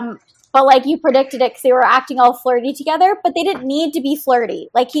 But like you predicted it because they were acting all flirty together, but they didn't need to be flirty.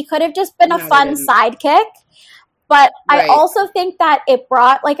 Like he could have just been a fun sidekick. But I also think that it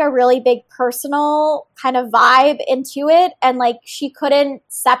brought like a really big personal kind of vibe into it. And like she couldn't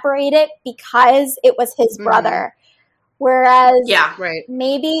separate it because it was his brother. Whereas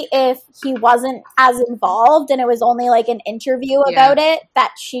maybe if he wasn't as involved and it was only like an interview about it,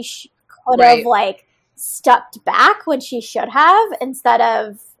 that she could have like stepped back when she should have instead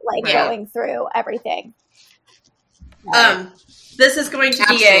of like going through everything. This is going to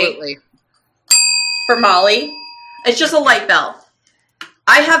be for Molly. It's just a light bell.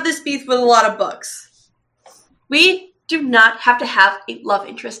 I have this beef with a lot of books. We do not have to have a love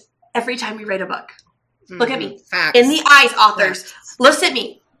interest every time we write a book. Look at me. Facts. In the eyes, authors. Facts. Listen at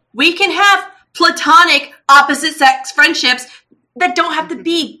me. We can have platonic opposite sex friendships that don't have to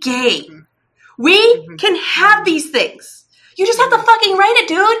be gay. We can have these things. You just have to fucking write it,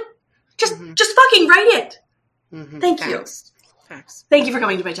 dude. Just fucking write it. Thank you. Facts. Thank you for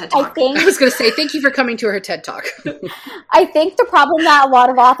coming to my TED Talk. I was going to say, thank you for coming to her TED Talk. I think the problem that a lot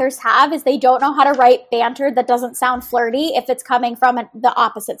of authors have is they don't know how to write banter that doesn't sound flirty if it's coming from the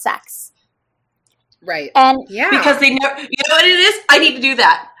opposite sex. Right. And because they know, you know what it is? I need to do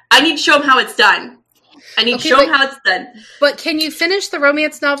that. I need to show them how it's done. I need to show them how it's done. But can you finish the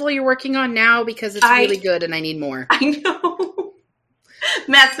romance novel you're working on now? Because it's really good and I need more. I know.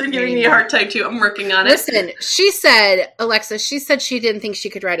 Matt's been giving me a hard time too. I'm working on it. Listen, Alexa, she said she didn't think she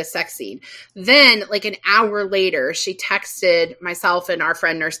could write a sex scene. Then, like an hour later, she texted myself and our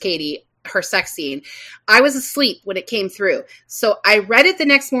friend Nurse Katie her sex scene. I was asleep when it came through. So I read it the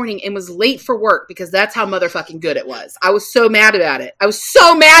next morning and was late for work because that's how motherfucking good it was. I was so mad about it. I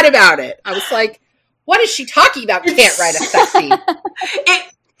was like, what is she talking about? Can't write a sex scene.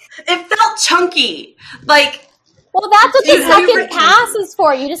 It felt chunky. Like, well, that's what the second pass is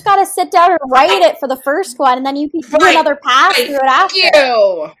for. You just got to sit down and write it for the first one, and then you can do another pass through it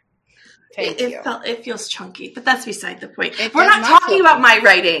after. Thank you. It feels chunky, but that's beside the point. We're not talking about my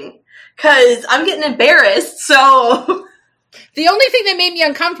writing because I'm getting embarrassed. So the only thing that made me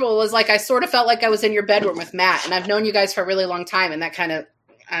uncomfortable was like I sort of felt like I was in your bedroom with Matt, and I've known you guys for a really long time, and that kind of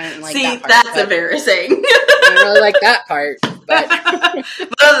I didn't like that part. That's embarrassing. I don't really like that part. But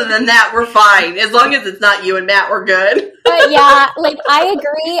other than that, we're fine. As long as it's not you and Matt, we're good. But yeah, like I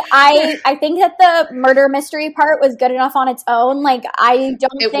agree. I think that the murder mystery part was good enough on its own. Like I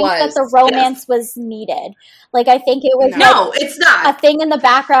don't think that the romance was needed. Like I think it was it's not a thing in the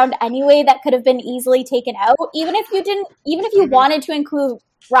background anyway that could have been easily taken out. Even if you wanted to include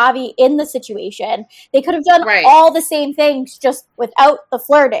Ravi in the situation, they could have done all the same things just without the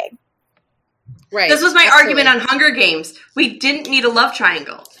flirting. Right. This was my argument on Hunger Games. We didn't need a love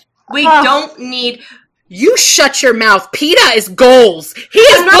triangle. We don't need... You shut your mouth. PETA is goals. He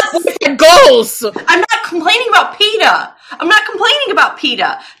is goals. I'm not complaining about PETA.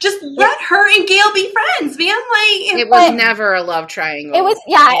 Just let her and Gail be friends, man. Like it was never a love triangle. It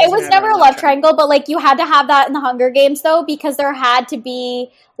was never a love triangle, but like you had to have that in the Hunger Games though, because there had to be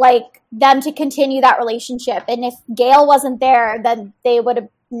like them to continue that relationship. And if Gail wasn't there, then they would have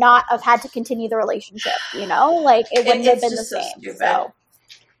not have had to continue the relationship, you know? Like it wouldn't have been the same. So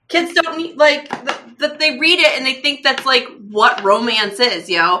kids don't need that they read it and they think that's like what romance is,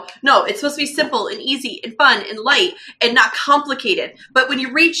 yo. No, it's supposed to be simple and easy and fun and light and not complicated. But when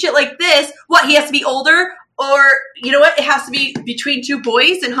you read shit like this, what, he has to be older? Or, you know what, it has to be between two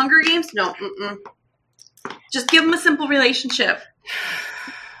boys in Hunger Games? No, just give them a simple relationship.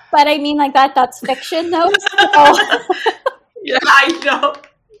 But I mean, like that's fiction though. Yeah,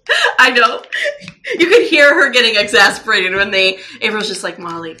 I know. You could hear her getting exasperated when April's just like,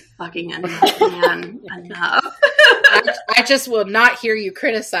 Molly, fucking enough, man, enough. I just will not hear you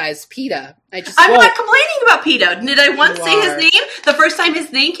criticize PETA. I'm not complaining about PETA. Did I once say his name? The first time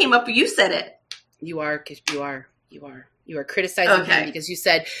his name came up, you said it. You are criticizing him because you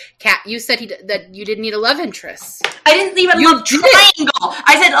said, Kat, that you didn't need a love interest. I didn't even love triangle.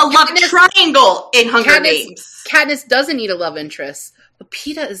 I said a love triangle in Hunger Games. Katniss doesn't need a love interest. But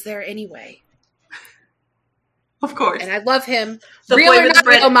PETA is there anyway. Of course. And I love him. Real or not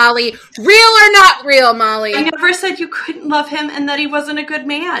real, Molly? Real or not real, Molly? I never said you couldn't love him and that he wasn't a good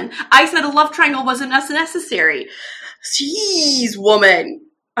man. I said a love triangle wasn't necessary. Jeez, woman.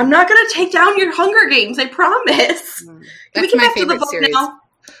 I'm not going to take down your Hunger Games, I promise. That's my favorite series.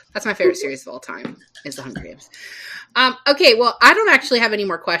 That's my favorite series of all time, is the Hunger Games. Okay, well, I don't actually have any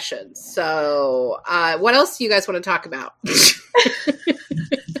more questions. So, what else do you guys want to talk about?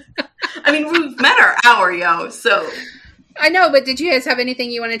 I mean, we've met our hour, yo, so. I know, but did you guys have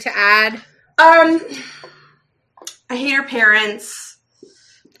anything you wanted to add? I hate her parents.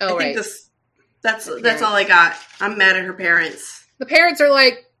 Oh, right. That's all I got. I'm mad at her parents. The parents are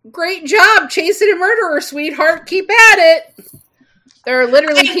like, great job chasing a murderer, sweetheart. Keep at it. There are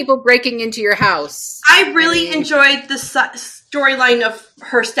literally people breaking into your house. I really enjoyed the storyline of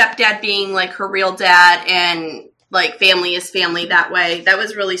her stepdad being like her real dad and like family is family that way. That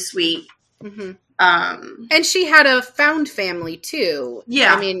was really sweet. Mm-hmm. And she had a found family too.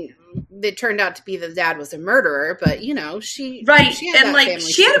 Yeah. I mean, it turned out to be the dad was a murderer, but you know, she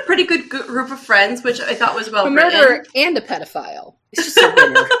had a pretty good group of friends, which I thought was well written. A murderer and a pedophile. It's just a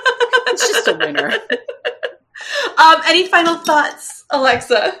winner. It's just a winner. Any final thoughts,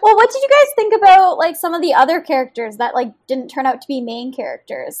 Alexa? Well, what did you guys think about like some of the other characters that like didn't turn out to be main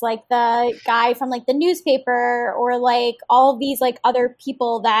characters, like the guy from like the newspaper, or like all of these like other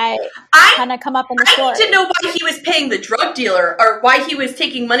people that kind of come up in the story? I need to know why he was paying the drug dealer, or why he was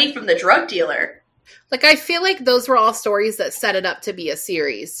taking money from the drug dealer. Like, I feel like those were all stories that set it up to be a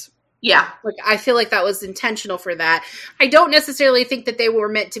series. Yeah. Like, I feel like that was intentional for that. I don't necessarily think that they were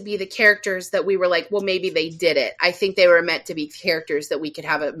meant to be the characters that we were like, well, maybe they did it. I think they were meant to be characters that we could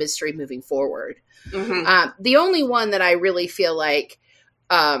have a mystery moving forward. Mm-hmm. The only one that I really feel like,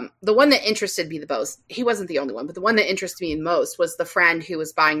 the one that interested me the most, he wasn't the only one, but the one that interested me the most was the friend who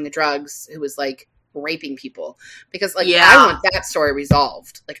was buying the drugs, who was like raping people. Because like, I want that story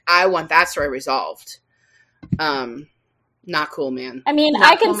resolved. Not cool, man. I mean,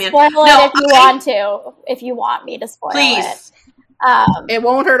 I can spoil it if you want me to spoil it. It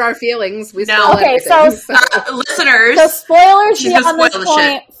won't hurt our feelings. Listeners. So spoilers beyond this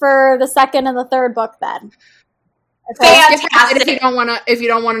point for the second and the third book then. Okay. Fantastic. If you don't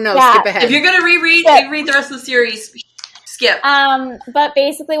want to know, skip ahead. If you're going to read the rest of the series, skip. But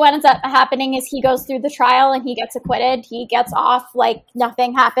basically what ends up happening is he goes through the trial and he gets acquitted. He gets off like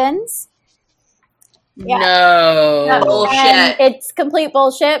nothing happens. Yeah. No. Bullshit. And it's complete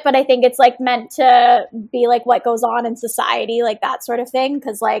bullshit, but I think it's like meant to be like what goes on in society, like that sort of thing,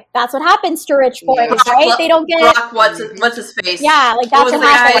 because like that's what happens to rich boys, right? They don't get what's his face? Yeah, like that's what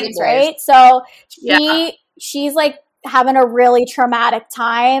happens, right? So she's like having a really traumatic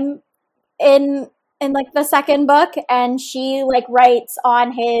time in like the second book, and she like writes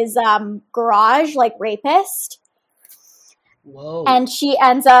on his garage like rapist. Whoa. And she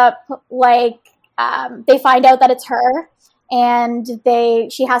ends up like they find out that it's her, and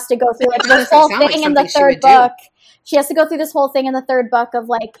she has to go through this whole thing in the third book. She has to go through this whole thing in the third book of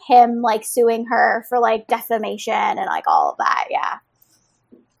like him like suing her for like defamation and like all of that. Yeah.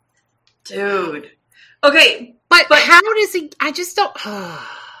 Dude. Okay. But how does he, I just don't.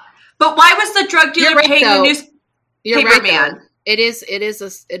 But why was the drug dealer paying the newspaper man? It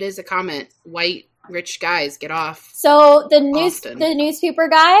is a comment. White rich guys, get off. So the newspaper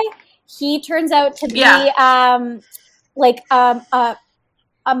guy, he turns out to be a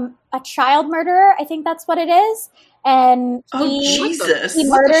child murderer. I think that's what it is. And he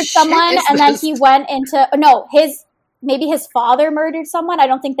murdered someone, and then he went into maybe his father murdered someone. I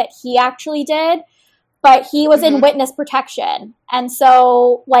don't think that he actually did, but he was in witness protection. And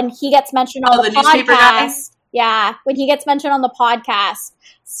so when he gets mentioned on the podcast, when he gets mentioned on the podcast,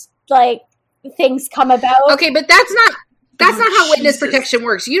 like things come about. Okay, but that's not how witness protection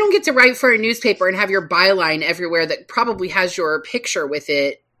works. You don't get to write for a newspaper and have your byline everywhere that probably has your picture with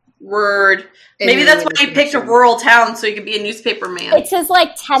it. Word. Maybe that's why he picked a rural town, so he could be a newspaper man. It's his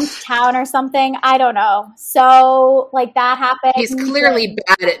like 10th town or something. I don't know. So like that happened. He's clearly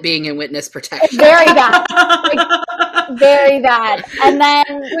bad at being in witness protection. Very bad. Very bad. And then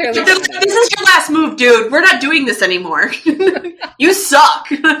this is your last move, dude. We're not doing this anymore. You suck.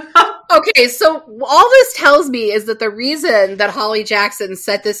 Okay, so all this tells me is that the reason that Holly Jackson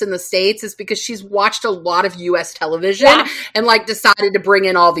set this in the States is because she's watched a lot of U.S. television and like decided to bring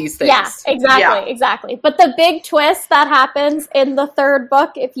in all these things. Yeah, exactly. But the big twist that happens in the third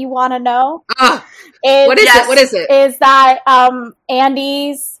book, if you want to know, what is it? Is that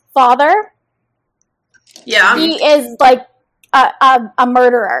Andy's father? Yeah, he is like a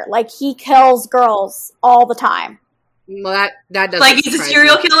murderer. Like he kills girls all the time. Well, that doesn't like he's a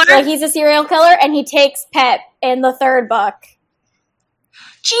serial killer. Like he's a serial killer, and he takes Pip in the third book.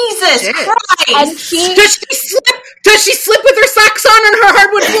 Jesus Christ! And does she slip with her socks on her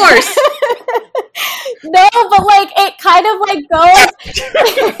hardwood floors? No, but like it kind of like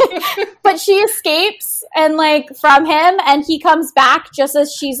goes. But she escapes and like from him, and he comes back just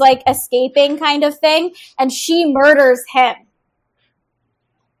as she's like escaping, kind of thing, and she murders him.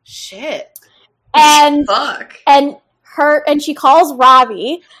 Shit. And fuck. And she calls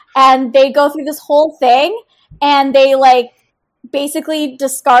Ravi, and they go through this whole thing, and they like basically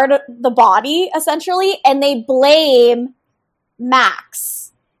discard the body essentially, and they blame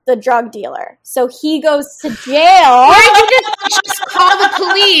Max, the drug dealer. So he goes to jail. Why didn't just call the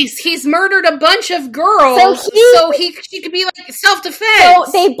police? He's murdered a bunch of girls, so she could be like self-defense.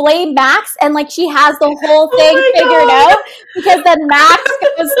 So they blame Max, and like she has the whole thing figured out, because then Max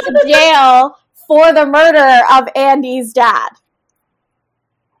goes to jail for the murder of Andy's dad.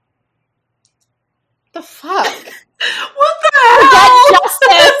 The fuck? What the hell?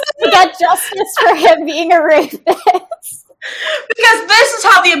 To get justice for him being a rapist. Because this is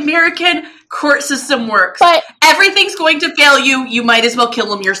how the American court system works. But everything's going to fail you. You might as well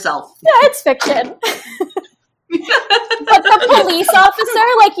kill him yourself. Yeah, it's fiction. But the police officer,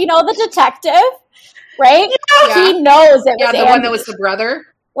 like, the detective, right? Yeah. He knows it was the one that was the brother.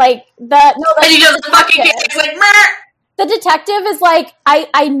 Like, and he doesn't fucking get it. He's like, Meh. The detective is like,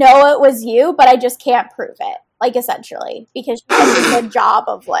 I know it was you, but I just can't prove it. Like, essentially. Because she does a good job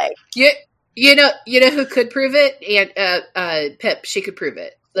of, like... You know who could prove it? And Pip, she could prove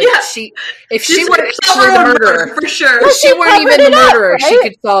it. Like, yeah. If she weren't actually the murderer, for sure. If she weren't even the murderer, right? She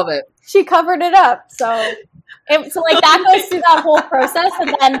could solve it. She covered it up, so that goes through that whole process,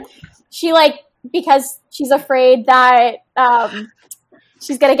 and then she, like, because she's afraid that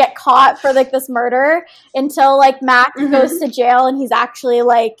she's gonna get caught for, like, this murder until, like, Max goes to jail and he's actually,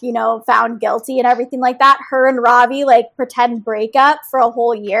 like, found guilty and everything like that. Her and Ravi, like, pretend breakup for a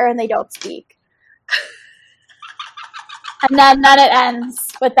whole year and they don't speak. And then it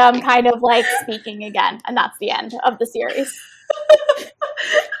ends with them kind of, like, speaking again, and that's the end of the series.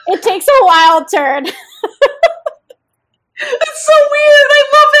 It takes a wild turn. It's so weird. I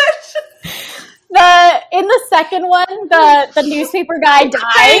love it. In the second one, the newspaper guy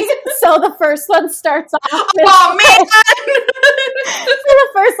dies, so the first one starts off with... Oh, man! So the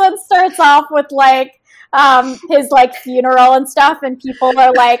first one starts off with, like, his, like, funeral and stuff, and people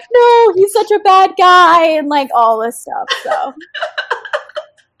are like, no, he's such a bad guy, and, like, all this stuff, so...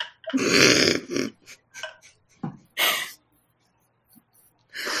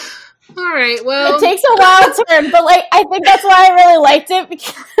 All right, well... It takes a wild turn, but, like, I think that's why I really liked it,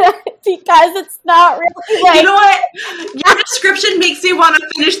 because it's not really, like... You know what? Your description makes me want to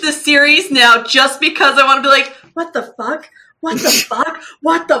finish this series now, just because I want to be like, what the fuck? What the fuck?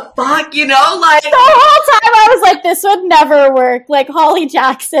 What the fuck? Like... The whole time I was like, this would never work. Like, Holly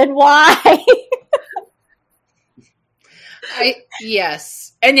Jackson, why?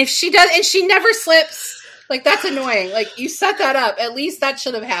 Yes. And if she does, and she never slips, like, that's annoying. Like, you set that up. At least that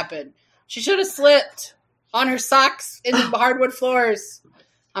should have happened. She should have slipped on her socks in the hardwood floors.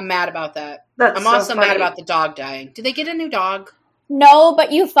 I'm mad about that. I'm also mad about the dog dying. Did they get a new dog? No,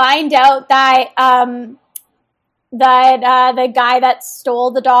 but you find out that the guy that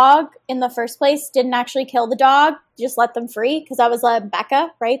stole the dog in the first place didn't actually kill the dog, just let them free, because that was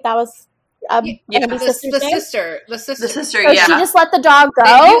Becca, right? That was the sister. So she just let the dog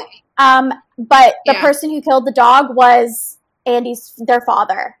go. But the person who killed the dog was their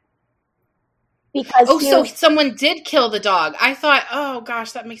father. Because so someone did kill the dog. I thought, oh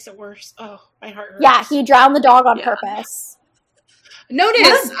gosh, that makes it worse. Oh, my heart hurts. Yeah, he drowned the dog on purpose.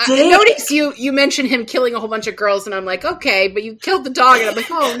 Notice you mentioned him killing a whole bunch of girls, and I'm like, okay, but you killed the dog, and I'm like,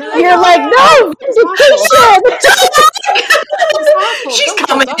 oh no. You're like, no, vindication. She's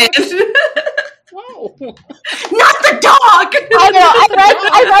coming in. Whoa. Not the dog! I know.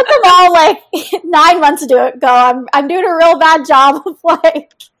 I read them all like 9 months ago. I'm doing a real bad job of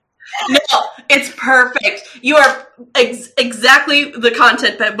like... No, it's perfect. You are exactly the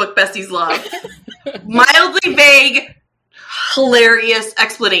content that book besties love. Mildly vague, hilarious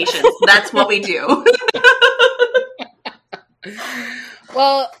explanations. That's what we do.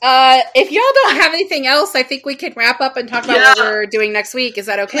 Well, if y'all don't have anything else, I think we can wrap up and talk about what we're doing next week. Is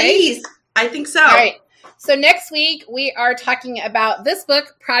that okay? Please. I think so. All right. So next week, we are talking about this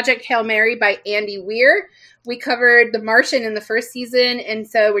book, Project Hail Mary by Andy Weir. We covered The Martian in the first season, and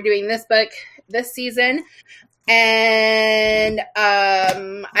so we're doing this book this season. And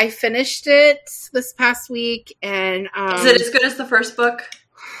I finished it this past week. And is it as good as the first book?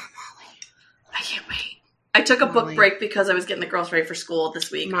 I can't wait. I took a book break because I was getting the girls ready for school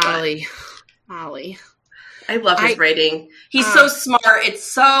this week. Molly. I love his writing. He's so smart. It's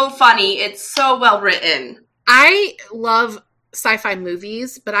so funny. It's so well written. I love sci-fi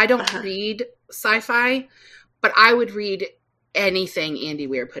movies, but I don't read sci-fi. But I would read anything Andy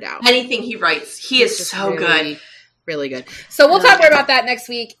Weir put out. Anything he writes. He is so really good. Really good. So we'll talk more about that next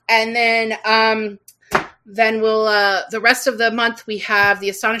week. And then we'll, the rest of the month, we have The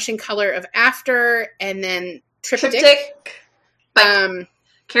Astonishing Color of After, and then Triptych. By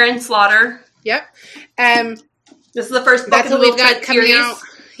Karen Slaughter. Yep. This is the first book that's what we've got coming out.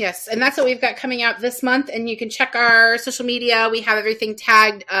 Yes, and that's what we've got coming out this month. And you can check our social media. We have everything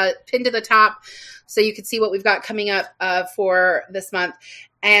tagged, pinned to the top, so you can see what we've got coming up for this month.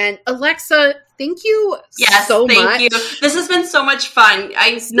 And Alexa, thank you so much. Thank you. This has been so much fun.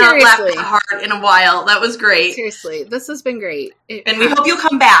 I've not laughed that hard in a while. That was great. Seriously, this has been great. And we hope you'll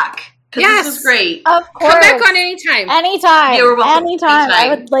come back. Because this was great. Of course. Come back on anytime. Anytime. You're welcome. Anytime. I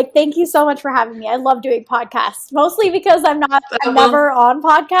would thank you so much for having me. I love doing podcasts. Mostly because I'm never on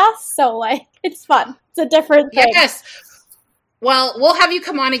podcasts. So it's fun. It's a different thing. Yes. Well, we'll have you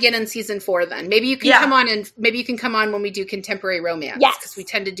come on again in season 4 then. Maybe you can come on when we do contemporary romance. Yes. Because we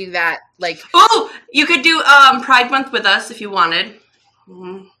tend to do that. Oh, you could do Pride Month with us if you wanted.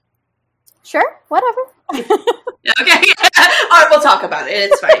 Mm-hmm. Sure. Whatever. Okay. All right, we'll talk about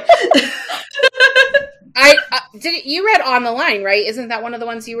it. It's fine. You read On the Line, right? Isn't that one of the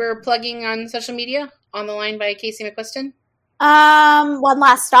ones you were plugging on social media? On the Line by Casey McQuiston? One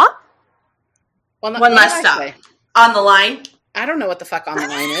Last Stop. One Last Stop. On the Line. I don't know what the fuck On the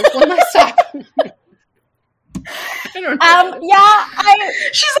Line is. One Last Stop. I don't know.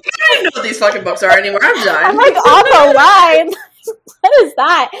 She's like, I don't know what these fucking books are anymore. I'm done. I'm like, On the Line. What is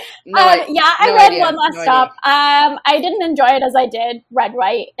that? I read idea. One Last Stop. I didn't enjoy it as I did Red,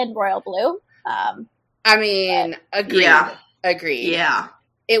 White, and Royal Blue. Agreed. Yeah. Agreed. Yeah.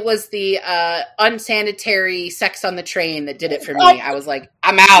 It was the unsanitary sex on the train that did it for me. I was like,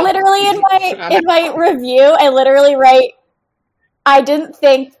 I'm out. Literally in my review, I literally write, I didn't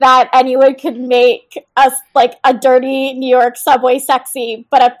think that anyone could make us like a dirty New York subway sexy,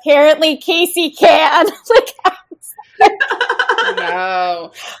 but apparently Casey can.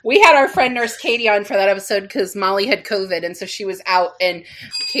 No. We had our friend Nurse Katie on for that episode because Molly had COVID, and so she was out, and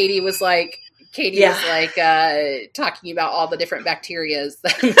Katie was talking about all the different bacterias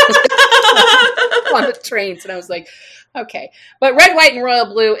on the trains, and I was like, okay. But Red, White, and Royal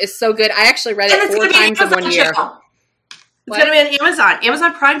Blue is so good. I actually read it 4 times in 1 year. It's going to be on Amazon.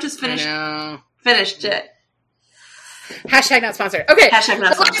 Amazon Prime just finished it. Hashtag not sponsored. Okay. Hashtag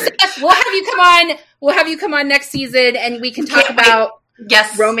not sponsored. We'll have you come on next season, and we can talk about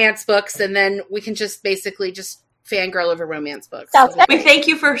romance books, and then we can just basically fangirl over romance books. We thank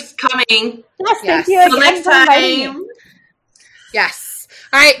you for coming. Yes, thank you. Till next time. Yes.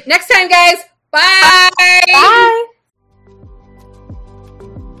 All right. Next time, guys. Bye. Bye.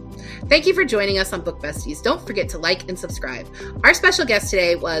 Thank you for joining us on Book Besties. Don't forget to like and subscribe. Our special guest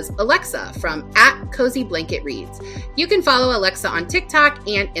today was Alexa from @CozyBlanketReads. You can follow Alexa on TikTok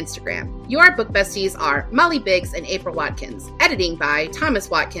and Instagram. Your Book Besties are Molly Biggs and April Watkins. Editing by Thomas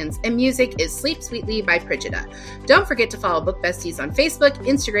Watkins, and music is Sleep Sweetly by Prigida. Don't forget to follow Book Besties on Facebook,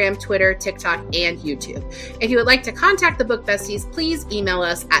 Instagram, Twitter, TikTok, and YouTube. If you would like to contact the Book Besties, please email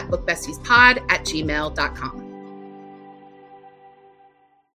us at bookbestiespod@gmail.com.